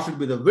breadth, what should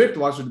be the width,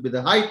 what should be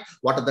the height,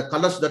 what are the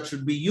colors that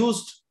should be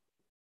used,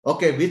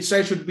 which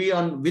side should be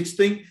on which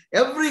thing.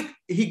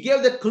 He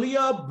gave the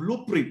clear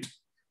blueprint.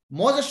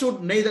 Moses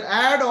should neither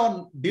add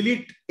or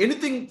delete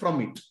anything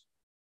from it.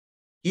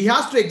 He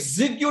has to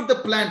execute the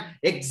plan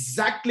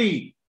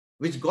exactly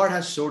which God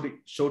has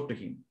showed to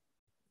him.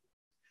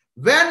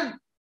 When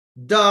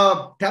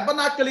the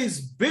tabernacle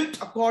is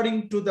built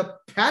according to the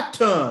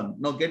pattern,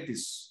 now get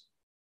this.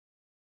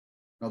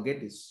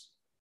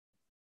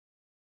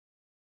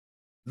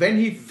 When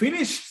he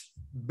finished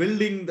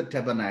building the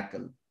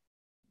tabernacle,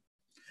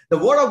 the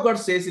word of God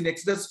says in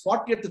Exodus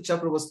 40th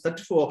chapter verse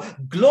 34,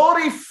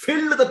 glory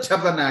filled the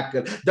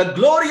tabernacle. The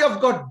glory of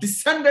God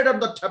descended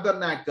on the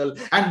tabernacle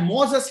and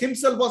Moses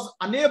himself was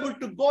unable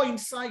to go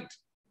inside.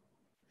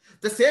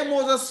 The same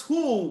Moses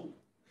who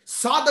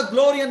saw the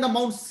glory on the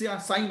Mount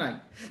Sinai.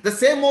 The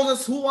same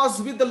Moses who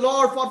was with the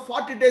Lord for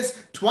 40 days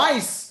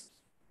twice.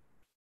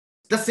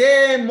 The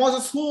same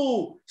Moses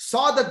who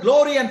saw the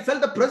glory and felt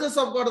the presence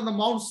of God on the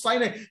Mount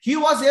Sinai. He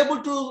was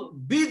able to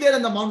be there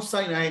in the Mount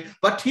Sinai.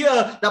 But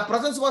here the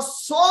presence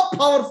was so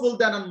powerful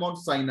than on Mount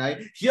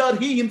Sinai. Here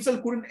he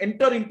himself couldn't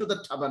enter into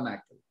the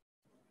tabernacle.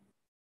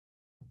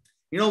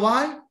 You know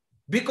why?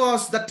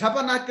 Because the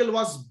tabernacle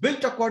was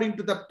built according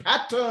to the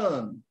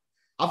pattern.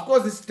 Of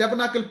course, this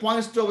tabernacle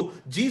points to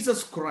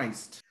Jesus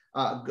Christ.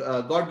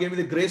 God gave me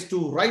the grace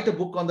to write a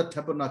book on the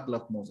tabernacle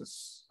of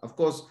Moses. Of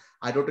course,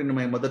 I wrote it in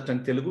my mother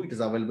tongue Telugu. It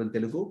is available in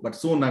Telugu, but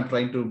soon I'm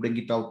trying to bring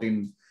it out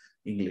in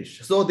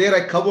English. So there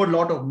I covered a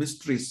lot of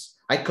mysteries.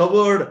 I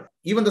covered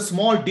even the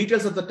small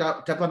details of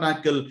the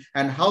tabernacle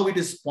and how it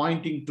is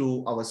pointing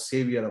to our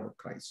Savior, our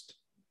Christ.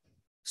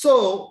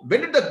 So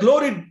when did the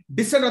glory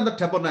descend on the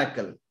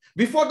tabernacle?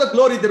 Before the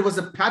glory, there was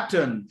a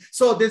pattern.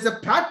 So there's a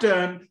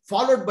pattern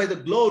followed by the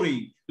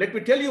glory. Let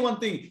me tell you one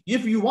thing.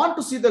 If you want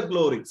to see the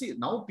glory, see,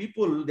 now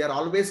people, they're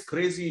always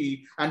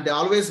crazy and they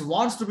always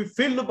wants to be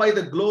filled by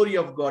the glory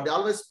of God. They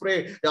always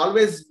pray. They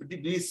always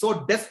be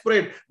so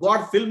desperate.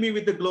 God, fill me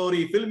with the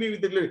glory. Fill me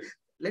with the glory.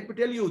 Let me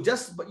tell you,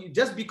 just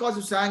because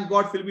you sang,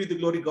 God, fill me with the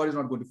glory, God is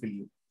not going to fill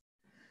you.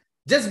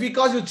 Just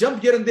because you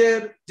jump here and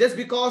there, just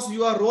because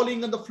you are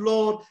rolling on the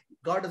floor,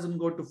 God doesn't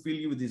go to fill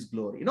you with his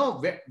glory. You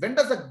know, when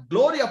does the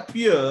glory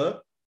appear?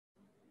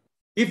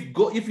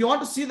 If you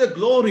want to see the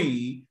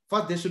glory,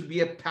 first there should be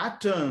a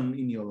pattern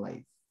in your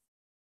life.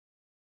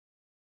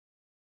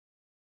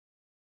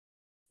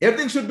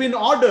 Everything should be in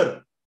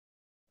order.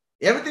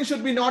 Everything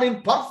should be not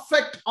in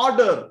perfect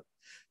order.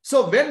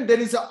 So when there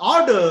is an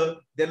order,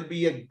 there will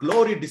be a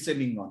glory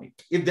descending on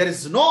it. If there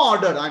is no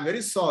order, I'm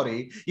very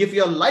sorry. If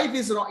your life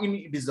is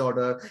in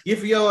disorder,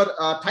 if your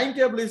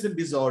timetable is in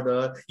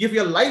disorder, if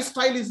your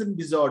lifestyle is in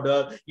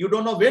disorder, you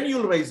don't know when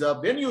you'll rise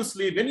up, when you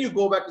sleep, when you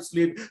go back to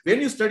sleep, when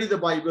you study the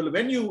Bible,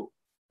 when you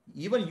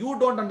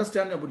don't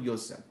understand about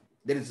yourself.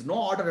 There is no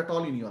order at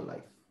all in your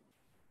life.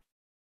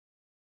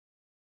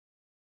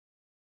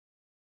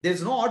 There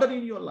is no order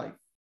in your life.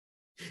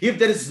 If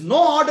there is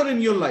no order in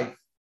your life,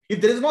 if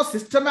there is no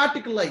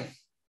systematic life,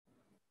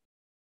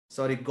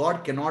 sorry,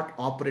 God cannot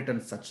operate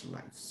on such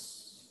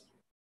lives.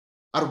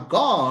 Our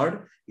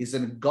God is a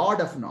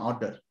God of an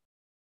order.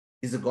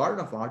 He's a God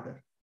of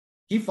order.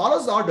 He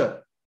follows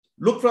order.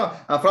 Look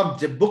from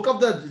the book of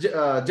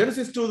the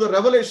Genesis to the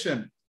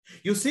Revelation.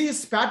 You see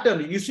his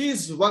pattern. You see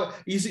his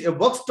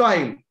work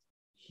style.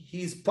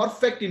 He is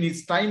perfect in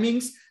his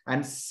timings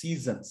and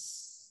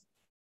seasons.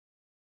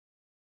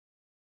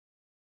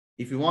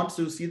 If you want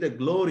to see the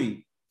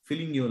glory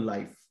filling your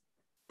life,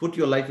 put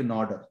your life in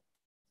order.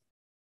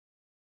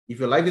 If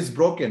your life is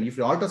broken, if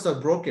your altars are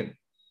broken,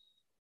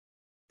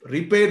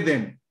 repair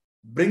them,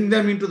 bring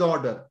them into the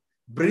order,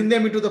 bring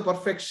them into the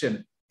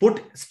perfection,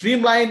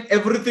 streamline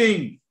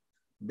everything.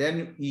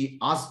 Then he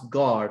asks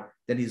God,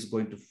 then he's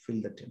going to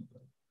fill the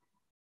temple.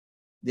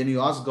 Then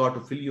you ask God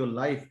to fill your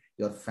life,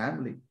 your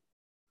family.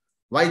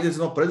 Why there is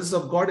no presence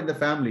of God in the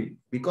family?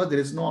 Because there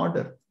is no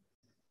order.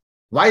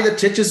 Why the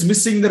church is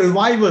missing the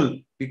revival?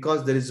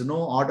 Because there is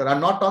no order. I'm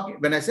not talking,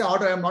 when I say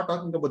order, I'm not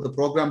talking about the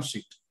program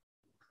sheet.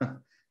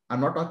 I'm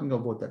not talking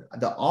about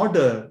that. The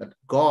order that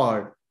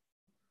God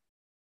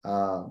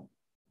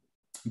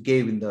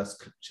gave in the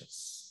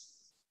scriptures.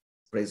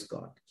 Praise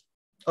God.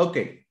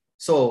 Okay,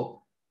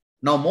 so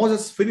now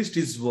Moses finished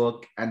his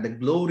work and the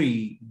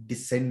glory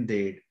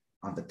descended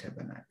on the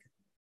tabernacle.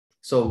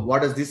 So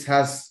what does this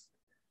has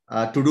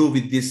to do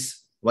with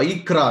this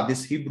Vaikra,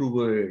 this Hebrew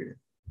word?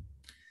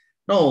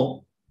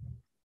 Now,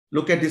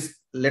 look at this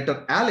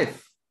letter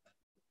Aleph.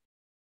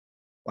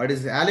 What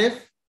is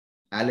Aleph?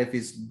 Aleph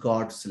is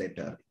God's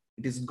letter.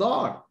 It is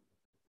God.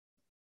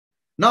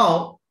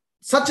 Now,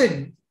 such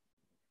a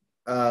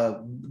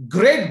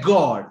great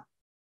God,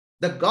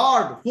 the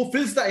God who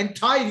fills the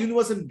entire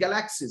universe and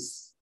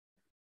galaxies.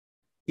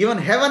 Even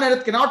heaven and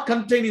earth cannot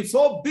contain him.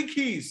 So big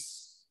he is.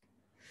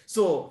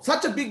 So,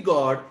 such a big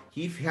God,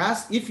 if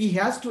he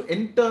has to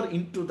enter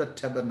into the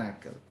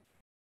tabernacle,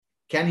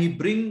 can he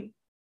bring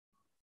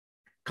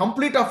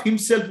complete of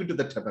himself into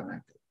the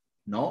tabernacle?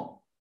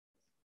 No.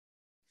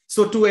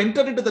 So to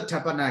enter into the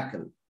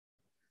tabernacle,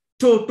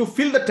 to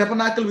fill the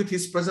tabernacle with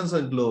his presence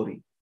and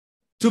glory,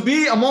 to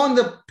be among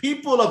the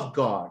people of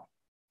God,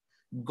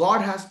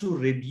 God has to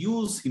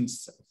reduce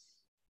himself.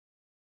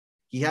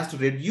 He has to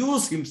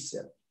reduce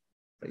himself.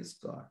 Praise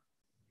God.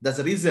 That's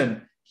the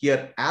reason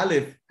here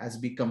Aleph has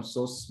become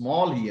so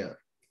small here.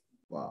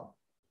 Wow.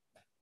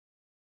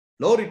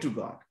 Glory to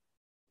God.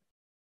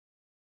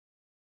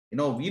 You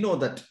know, we know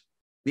that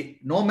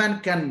no man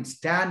can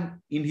stand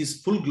in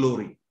his full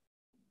glory.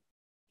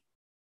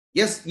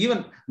 Yes,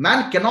 even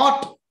man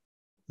cannot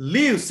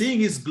live seeing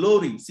his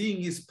glory,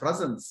 seeing his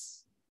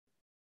presence.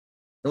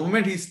 The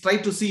moment he's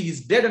tried to see,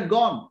 he's dead and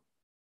gone.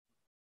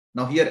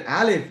 Now here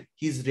Aleph,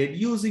 he's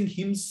reducing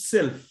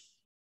himself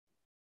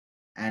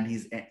and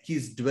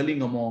he's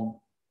dwelling among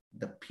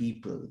the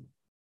people.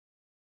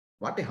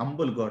 What a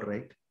humble God,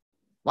 right?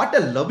 What a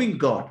loving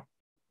God.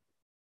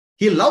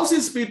 He loves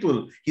his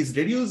people. He's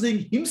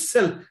reducing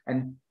himself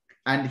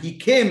and he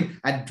came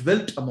and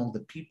dwelt among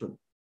the people.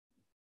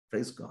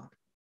 Praise God.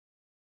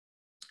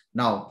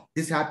 Now,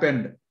 this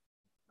happened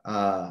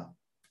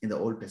in the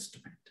Old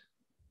Testament.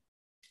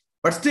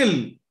 But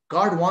still,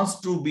 God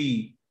wants to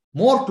be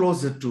more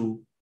closer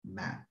to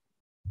man.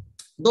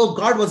 Though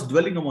God was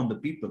dwelling among the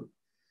people,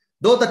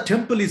 though the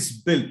temple is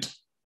built,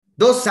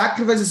 though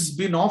sacrifices has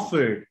been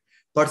offered,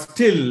 but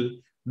still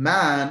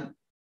man,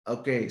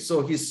 okay,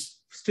 so he's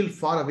still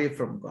far away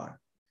from God.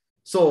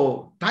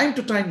 So time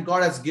to time,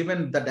 God has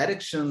given the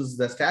directions,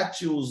 the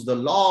statutes, the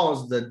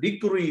laws, the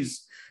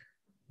decrees.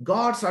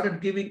 God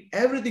started giving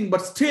everything,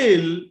 but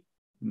still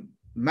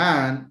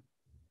man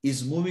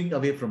is moving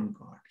away from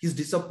God. He's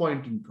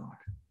disappointing God.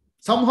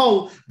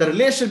 Somehow the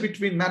relation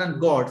between man and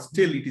God,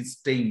 still it is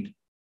stained.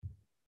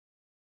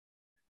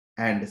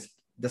 And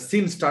the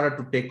sin started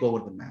to take over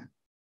the man.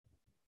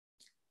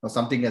 Now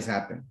something has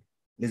happened.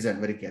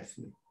 Listen very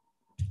carefully.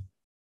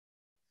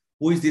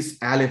 Who is this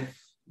Aleph?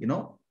 You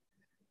know,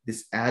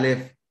 this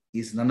Aleph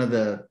is none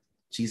other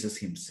Jesus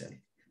himself.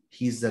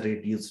 He is the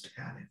reduced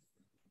Aleph.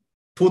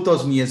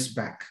 2000 years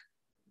back,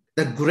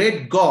 the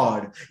great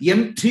God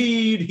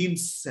emptied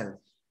himself.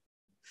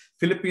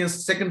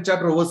 Philippians 2nd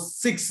chapter verse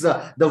 6,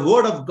 the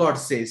word of God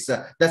says,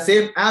 the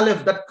same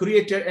Aleph that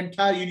created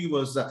entire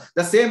universe,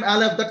 the same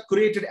Aleph that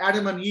created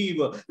Adam and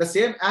Eve, the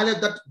same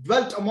Aleph that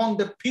dwelt among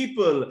the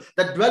people,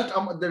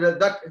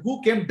 that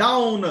who came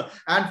down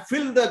and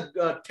filled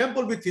the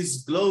temple with his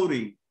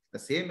glory. The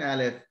same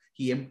Aleph,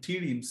 he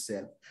emptied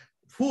himself.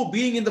 who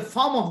being in the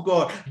form of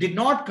God did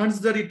not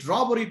consider it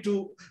robbery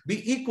to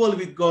be equal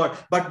with God,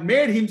 but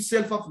made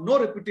himself of no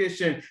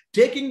reputation,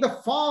 taking the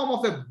form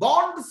of a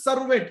bond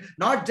servant,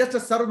 not just a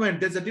servant.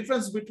 There's a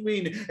difference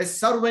between a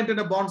servant and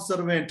a bond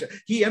servant.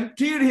 He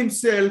emptied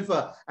himself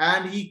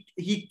and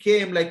he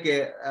came like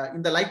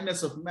in the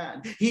likeness of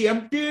man. He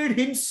emptied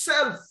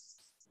himself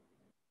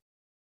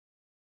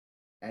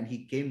and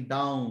he came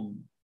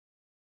down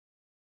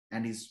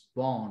and is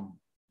born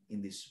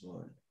in this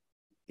world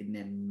in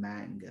a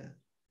manger.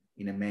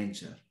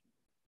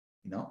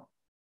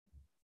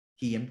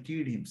 He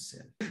emptied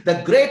himself.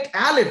 The great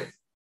Aleph,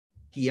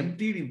 he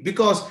emptied him,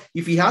 because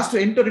if he has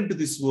to enter into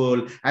this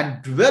world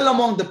and dwell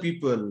among the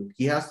people,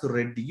 he has to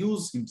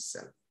reduce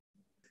himself.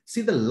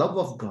 See the love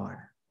of God.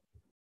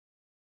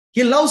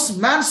 He loves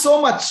man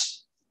so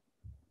much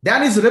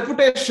than his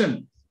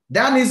reputation,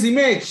 than his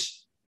image,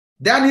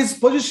 than his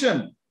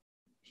position.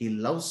 He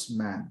loves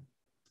man.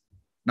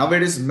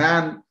 Nowadays,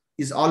 man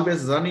is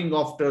always running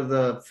after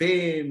the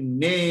fame,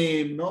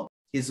 name,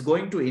 He's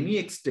going to any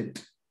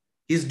extent.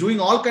 He's doing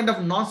all kind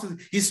of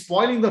nonsense. He's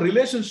spoiling the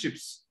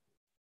relationships.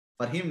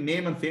 For him,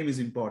 name and fame is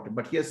important.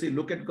 But here, see,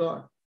 look at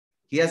God.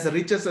 He has the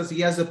riches,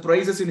 he has the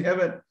praises in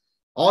heaven.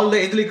 All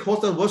the angelic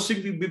hosts are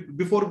worshiping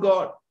before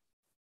God.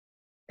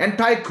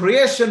 Entire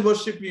creation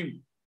worship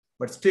him.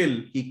 But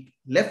still, he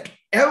left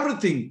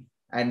everything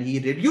and he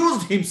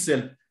reduced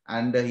himself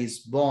and he's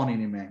born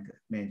in a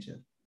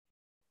manger.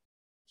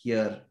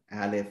 Here,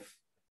 Aleph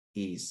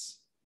is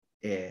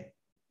a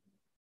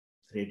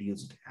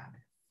reduced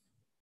Aleph.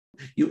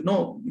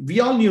 We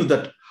all knew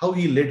that how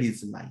he led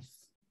his life.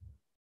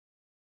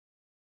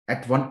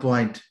 At one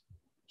point,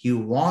 he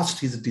washed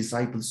his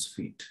disciples'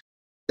 feet.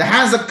 The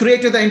hands that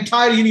created the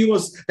entire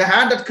universe, the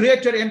hand that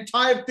created the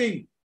entire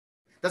thing,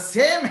 the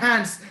same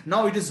hands,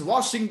 now it is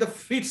washing the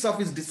feet of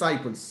his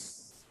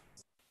disciples.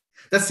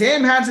 The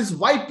same hands is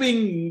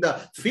wiping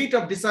the feet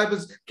of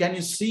disciples. Can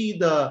you see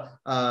the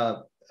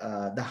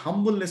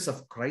humbleness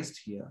of Christ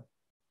here?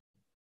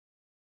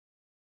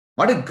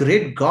 What a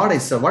great God I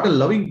serve. What a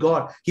loving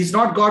God. He's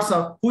not God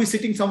who is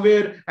sitting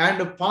somewhere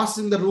and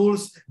passing the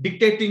rules,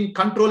 dictating,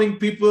 controlling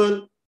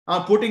people,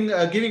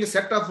 giving a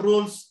set of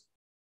rules.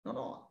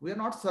 No, we are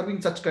not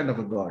serving such kind of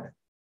a God.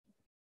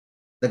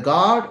 The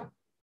God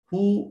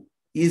who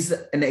is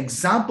an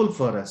example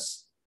for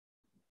us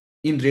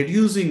in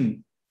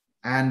reducing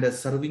and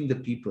serving the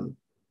people.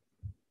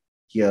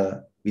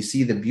 Here we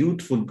see the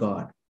beautiful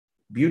God,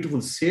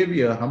 beautiful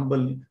Savior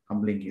humbling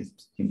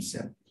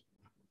himself.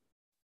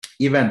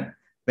 Even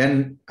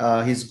when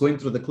he's going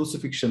through the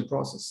crucifixion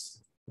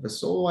process, it was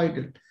so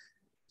idle.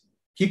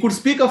 He could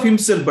speak of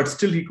himself, but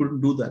still he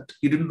couldn't do that.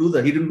 He didn't do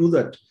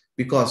that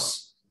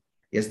because,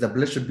 yes, the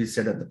blood should be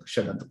shed on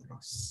the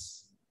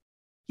cross.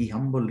 He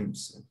humbled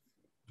himself.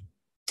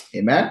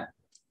 Amen?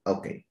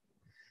 Okay.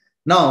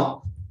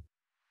 Now,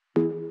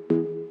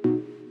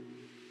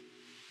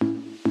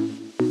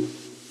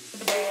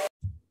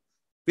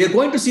 we are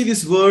going to see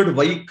this word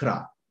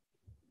Vaikra.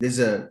 There's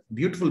a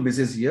beautiful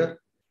message here.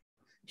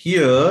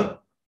 Here,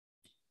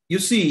 you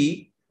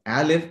see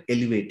Aleph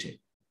elevated.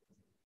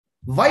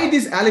 Why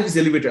this Aleph is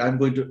elevated? I'm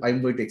going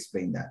to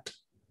explain that.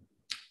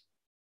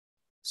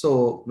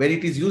 So when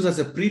it is used as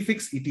a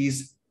prefix, it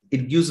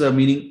gives a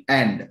meaning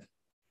and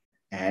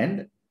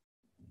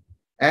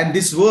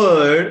this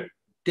word,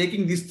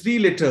 taking these three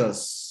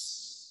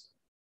letters,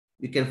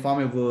 you can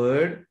form a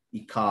word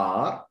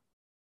Ikar,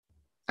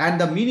 and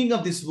the meaning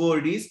of this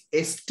word is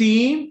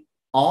esteem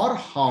or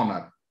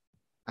honor.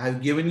 I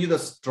have given you the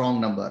strong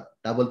number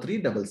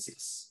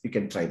 3366. You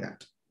can try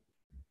that.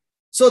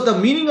 So the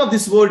meaning of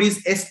this word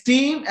is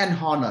esteem and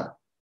honor.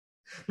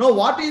 Now,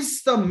 what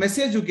is the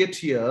message you get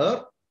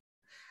here?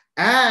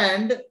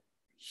 And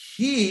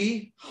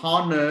he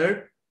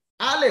honored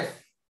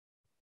Aleph.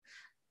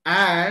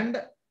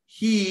 And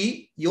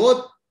he,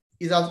 Yod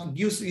is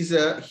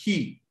a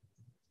he.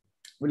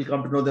 We'll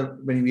come to know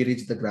that when we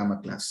reach the grammar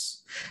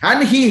class.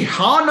 And he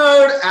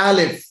honored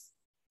Aleph.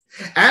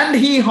 And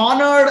he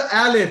honored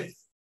Aleph.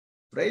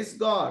 Praise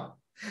God.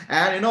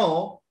 And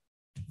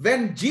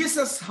when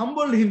Jesus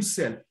humbled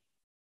himself,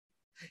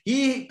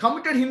 he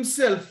committed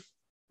himself,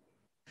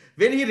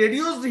 when he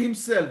reduced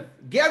himself,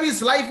 gave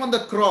his life on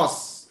the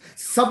cross,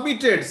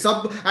 submitted,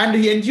 and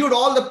he endured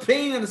all the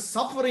pain and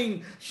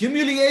suffering,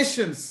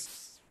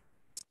 humiliations.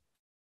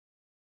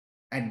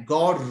 And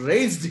God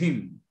raised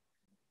him.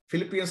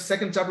 Philippians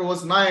 2nd chapter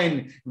verse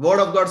 9, word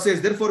of God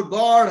says, therefore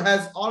God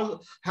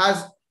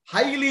has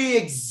highly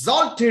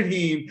exalted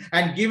him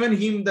and given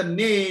him the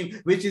name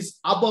which is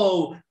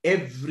above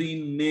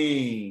every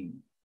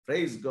name.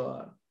 Praise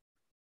God.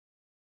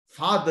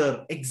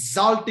 Father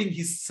exalting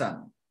his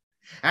son.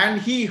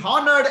 And he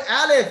honored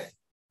Aleph.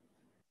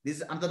 This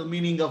is another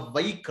meaning of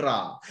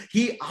Vaikra.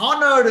 He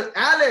honored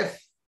Aleph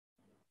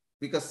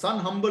because son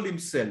humbled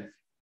himself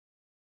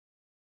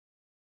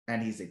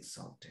and he's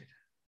exalted.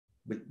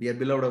 Dear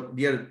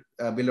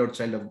beloved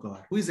child of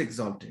God, who is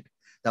exalted?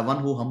 The one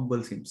who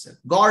humbles himself.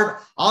 God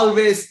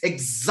always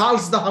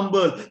exalts the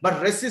humble,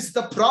 but resists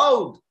the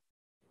proud.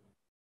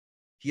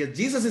 Here,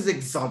 Jesus is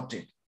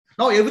exalted.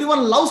 Now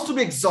everyone loves to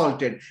be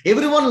exalted.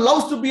 Everyone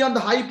loves to be on the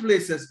high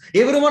places.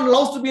 Everyone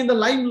loves to be in the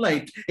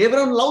limelight.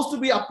 Everyone loves to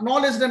be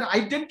acknowledged and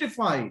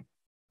identified.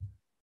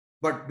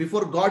 But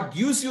before God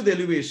gives you the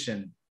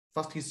elevation,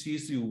 first he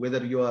sees you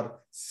whether you are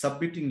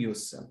submitting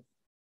yourself,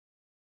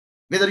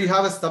 whether you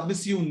have a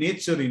submissive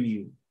nature in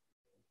you.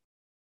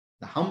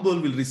 The humble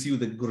will receive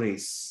the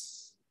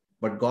grace,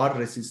 but God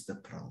resists the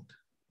proud.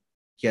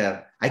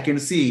 Here, I can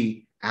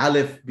see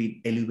Aleph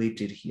being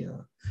elevated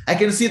here. I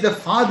can see the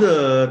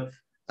Father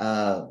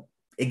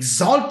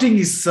exalting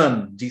his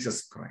Son,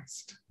 Jesus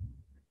Christ.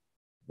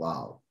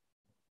 Wow.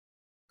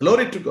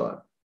 Glory to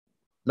God.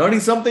 Learning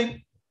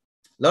something?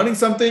 Learning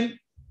something?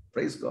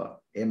 Praise God.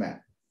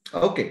 Amen.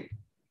 Okay.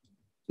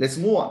 Let's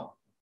move on.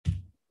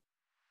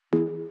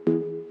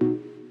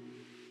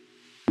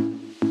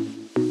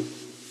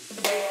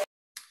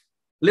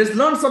 Let's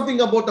learn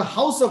something about the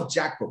house of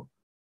Jacob.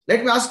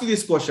 Let me ask you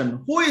this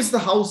question. Who is the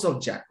house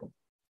of Jacob?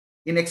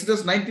 In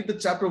Exodus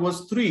 19th chapter,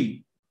 verse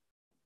 3.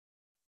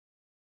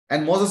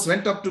 And Moses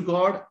went up to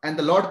God, and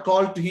the Lord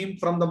called to him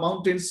from the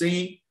mountain,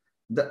 saying,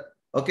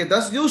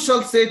 thus you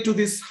shall say to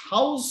this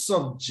house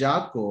of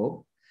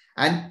Jacob,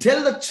 and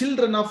tell the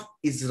children of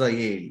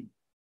Israel.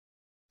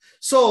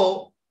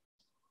 So,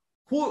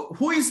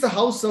 who is the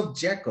house of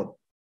Jacob?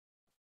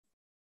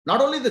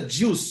 Not only the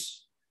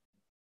Jews,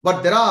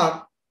 but there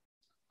are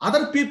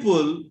other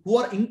people who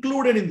are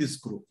included in this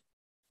group.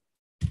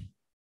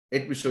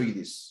 Let me show you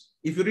this.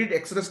 If you read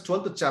Exodus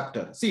 12th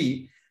chapter,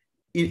 see,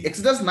 in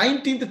Exodus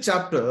 19th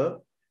chapter,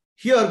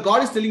 here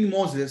God is telling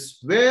Moses,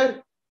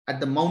 where at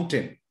the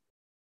mountain.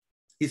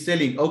 He's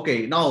telling,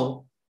 okay,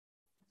 now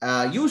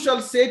you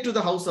shall say to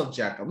the house of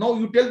Jacob. Now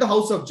you tell the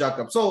house of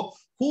Jacob. So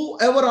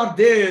whoever are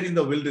there in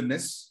the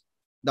wilderness,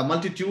 the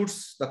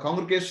multitudes, the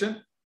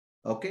congregation,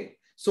 okay.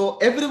 So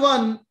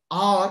everyone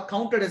are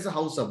counted as a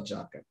house of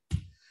Jacob.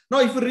 Now,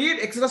 if you read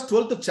Exodus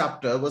 12th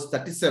chapter, verse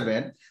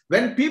 37,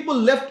 when people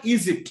left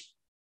Egypt,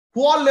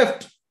 who all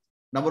left?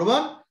 Number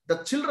one,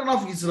 the children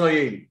of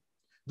Israel,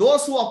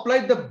 those who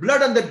applied the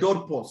blood on the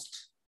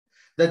doorpost.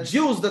 The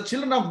Jews, the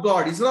children of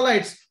God,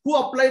 Israelites, who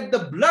applied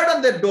the blood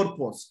on their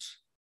doorpost.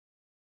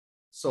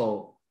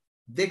 So,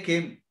 they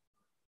came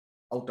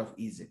out of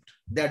Egypt.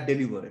 They are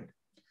delivered.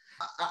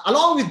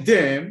 Along with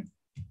them,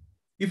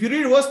 if you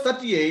read verse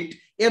 38,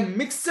 a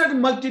mixed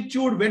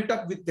multitude went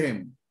up with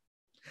them.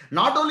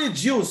 Not only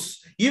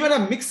Jews, even a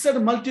mixed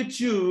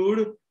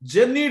multitude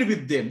journeyed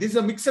with them. This is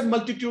a mixed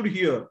multitude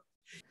here.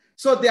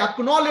 So they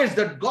acknowledge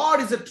that God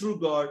is a true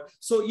God.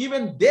 So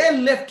even they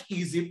left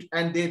Egypt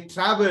and they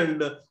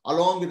traveled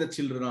along with the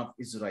children of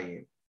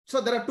Israel.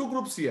 So there are two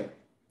groups here.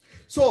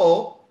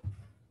 So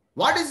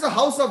what is the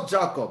house of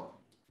Jacob?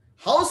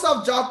 House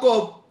of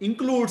Jacob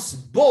includes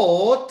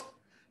both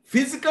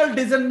physical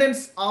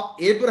descendants of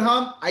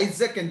Abraham,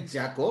 Isaac, and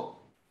Jacob.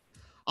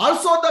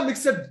 Also the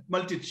mixed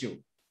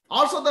multitude.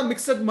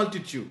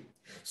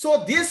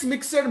 So these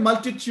mixed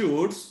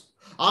multitudes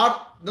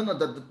are,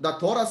 the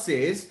Torah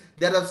says,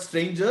 they are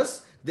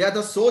strangers, they are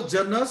the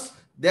sojourners,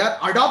 they are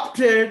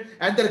adopted,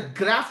 and they're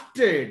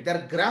grafted.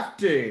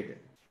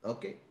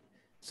 Okay.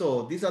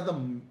 So these are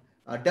the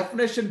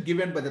definition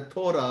given by the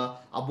Torah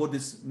about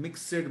this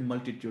mixed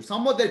multitude.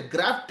 Somehow they're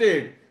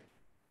grafted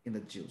in the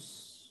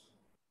Jews.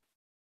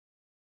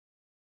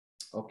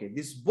 Okay.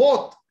 This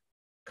both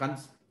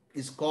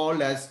is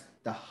called as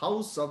the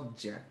house of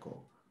Jacob.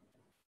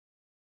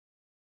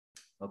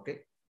 Okay,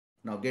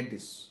 now get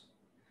this.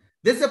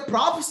 There's a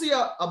prophecy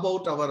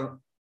about our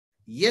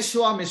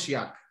Yeshua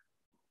Mashiach.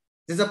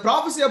 There's a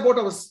prophecy about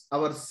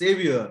our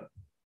Savior.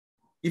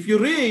 If you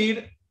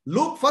read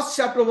Luke 1st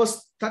chapter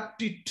verse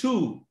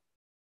 32,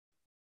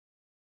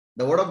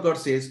 the word of God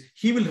says,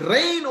 he will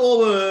reign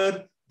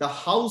over the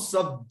house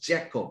of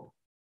Jacob.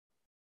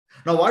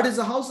 Now, what is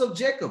the house of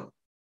Jacob?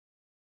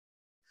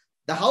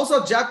 The house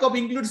of Jacob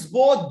includes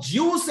both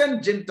Jews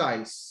and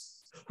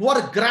Gentiles who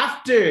are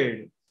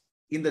grafted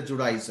in the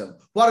Judaism,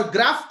 who are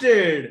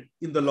grafted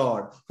in the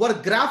Lord, who are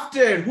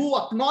grafted, who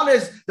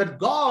acknowledge that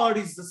God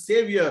is the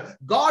Savior,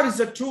 God is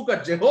the true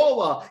God,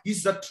 Jehovah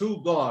is the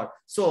true God.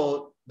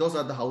 So those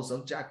are the house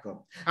of Jacob,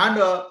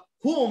 and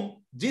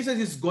whom Jesus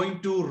is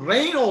going to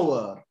reign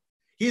over.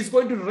 He is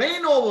going to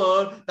reign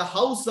over the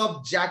house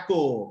of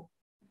Jacob.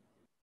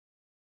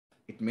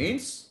 It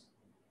means,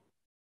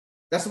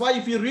 that's why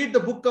if you read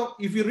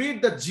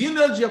the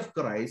genealogy of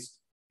Christ,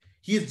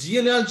 his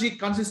genealogy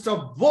consists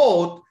of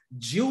both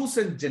Jews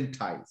and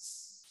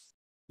Gentiles.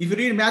 If you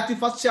read Matthew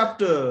 1st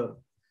chapter,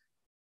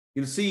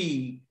 you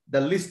see the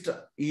list,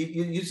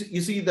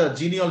 you see the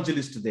genealogy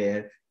list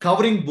there,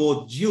 covering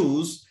both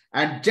Jews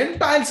and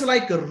Gentiles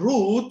like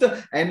Ruth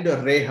and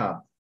Rahab.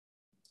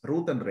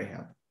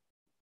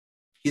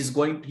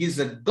 He's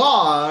a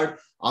God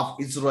of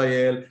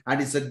Israel and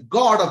he's a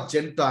God of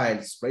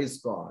Gentiles. Praise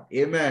God.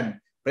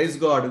 Amen. Praise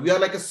God. We are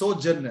like a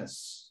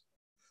sojourners.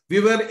 We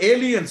were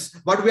aliens,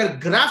 but we are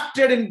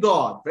grafted in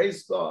God.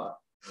 Praise God.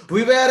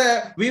 We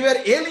were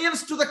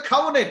aliens to the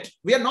covenant.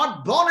 We are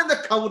not born in the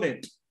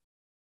covenant.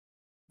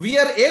 We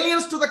are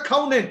aliens to the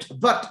covenant,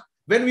 but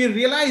when we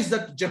realize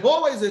that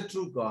Jehovah is a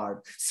true God,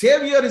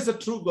 Savior is a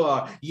true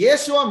God,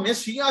 Yeshua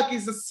Messiah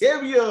is the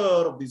Savior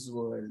of this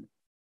world,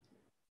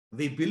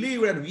 we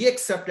believed and we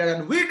accepted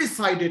and we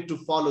decided to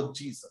follow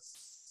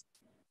Jesus.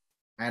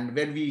 And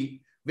when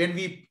we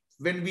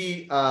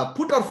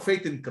put our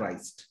faith in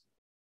Christ,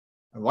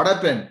 what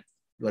happened?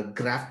 You are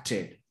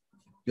grafted.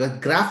 You are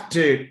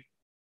grafted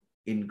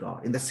in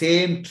God, in the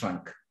same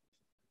trunk.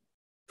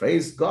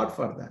 Praise God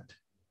for that.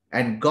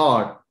 And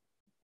God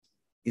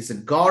is a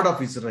God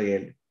of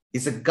Israel,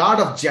 is a God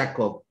of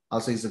Jacob,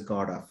 also is a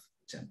God of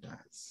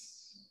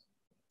Gentiles.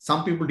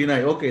 Some people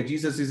deny, okay,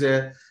 Jesus is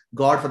a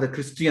God for the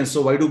Christians,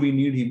 so why do we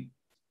need him?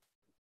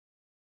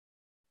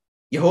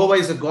 Jehovah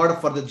is a God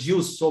for the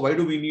Jews, so why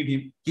do we need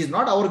him? He's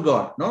not our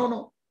God. No, no,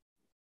 no.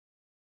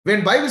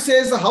 When Bible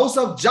says the house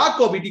of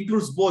Jacob, it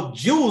includes both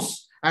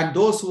Jews and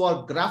those who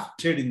are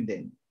grafted in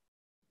them.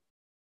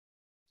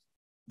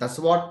 That's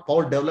what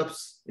Paul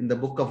develops in the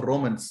book of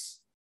Romans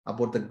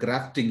about the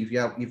grafting. If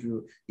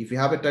you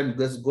have a time,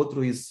 just go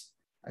through his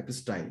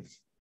epistles.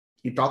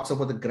 He talks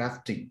about the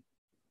grafting.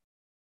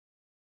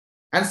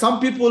 And some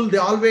people, they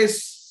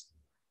always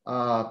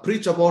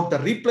preach about the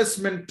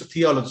replacement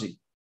theology.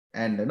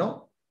 And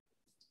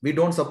we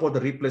don't support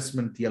the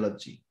replacement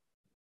theology.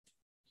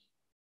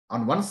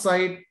 On one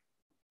side,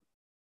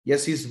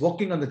 yes, he's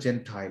working on the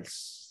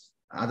Gentiles.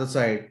 Other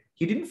side,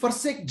 he didn't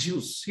forsake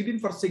Jews. He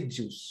didn't forsake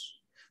Jews.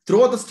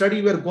 Throughout the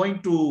study, we're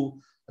going to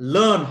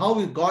learn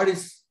how God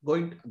is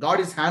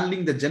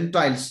handling the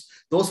Gentiles,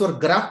 those who are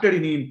grafted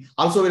in him.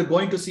 Also, we're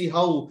going to see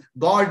how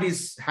God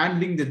is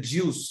handling the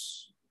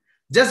Jews.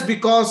 Just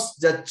because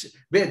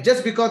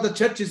the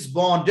church is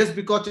born, just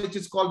because church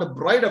is called the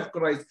bride of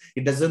Christ,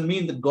 it doesn't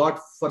mean that God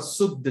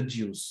forsook the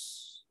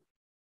Jews.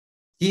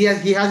 He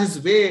has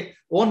his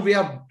own way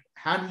of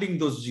handling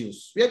those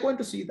Jews. We are going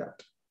to see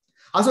that.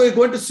 Also, we're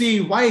going to see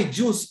why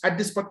Jews at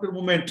this particular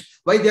moment,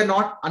 why they are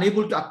not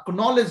unable to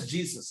acknowledge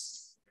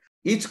Jesus.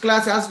 Each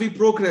class, as we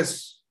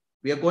progress,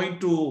 we are going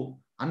to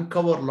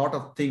uncover a lot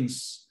of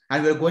things,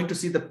 and we are going to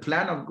see the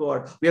plan of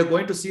God. We are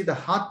going to see the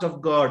heart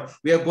of God.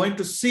 We are going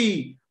to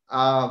see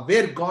how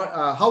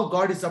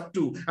God is up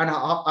to, and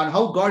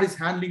how God is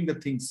handling the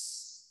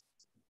things.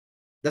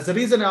 That's the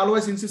reason I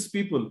always insist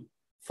people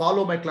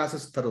follow my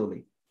classes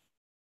thoroughly.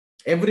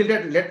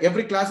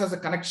 Every class has a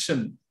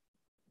connection.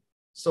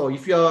 So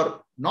if you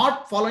are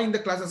not following the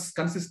classes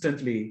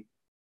consistently,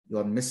 you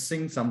are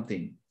missing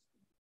something.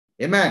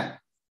 Amen.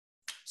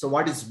 So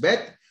what is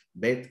Beth?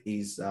 Beth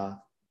is a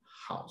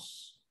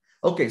house.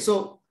 Okay,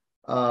 so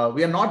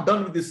we are not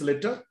done with this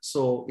letter.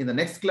 So in the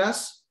next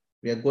class,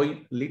 we are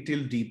going a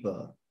little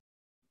deeper.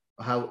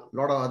 I have a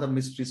lot of other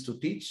mysteries to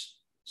teach.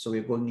 So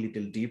we're going a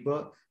little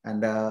deeper.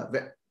 And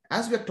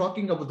as we are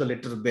talking about the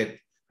letter Beth,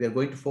 we are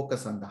going to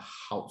focus on the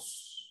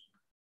house.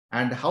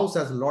 And the house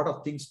has a lot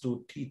of things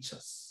to teach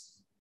us.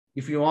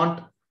 If you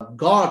want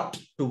God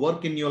to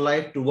work in your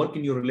life, to work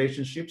in your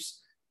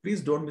relationships,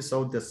 please don't miss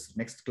out this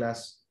next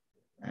class.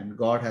 And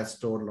God has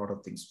stored a lot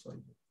of things for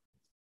you.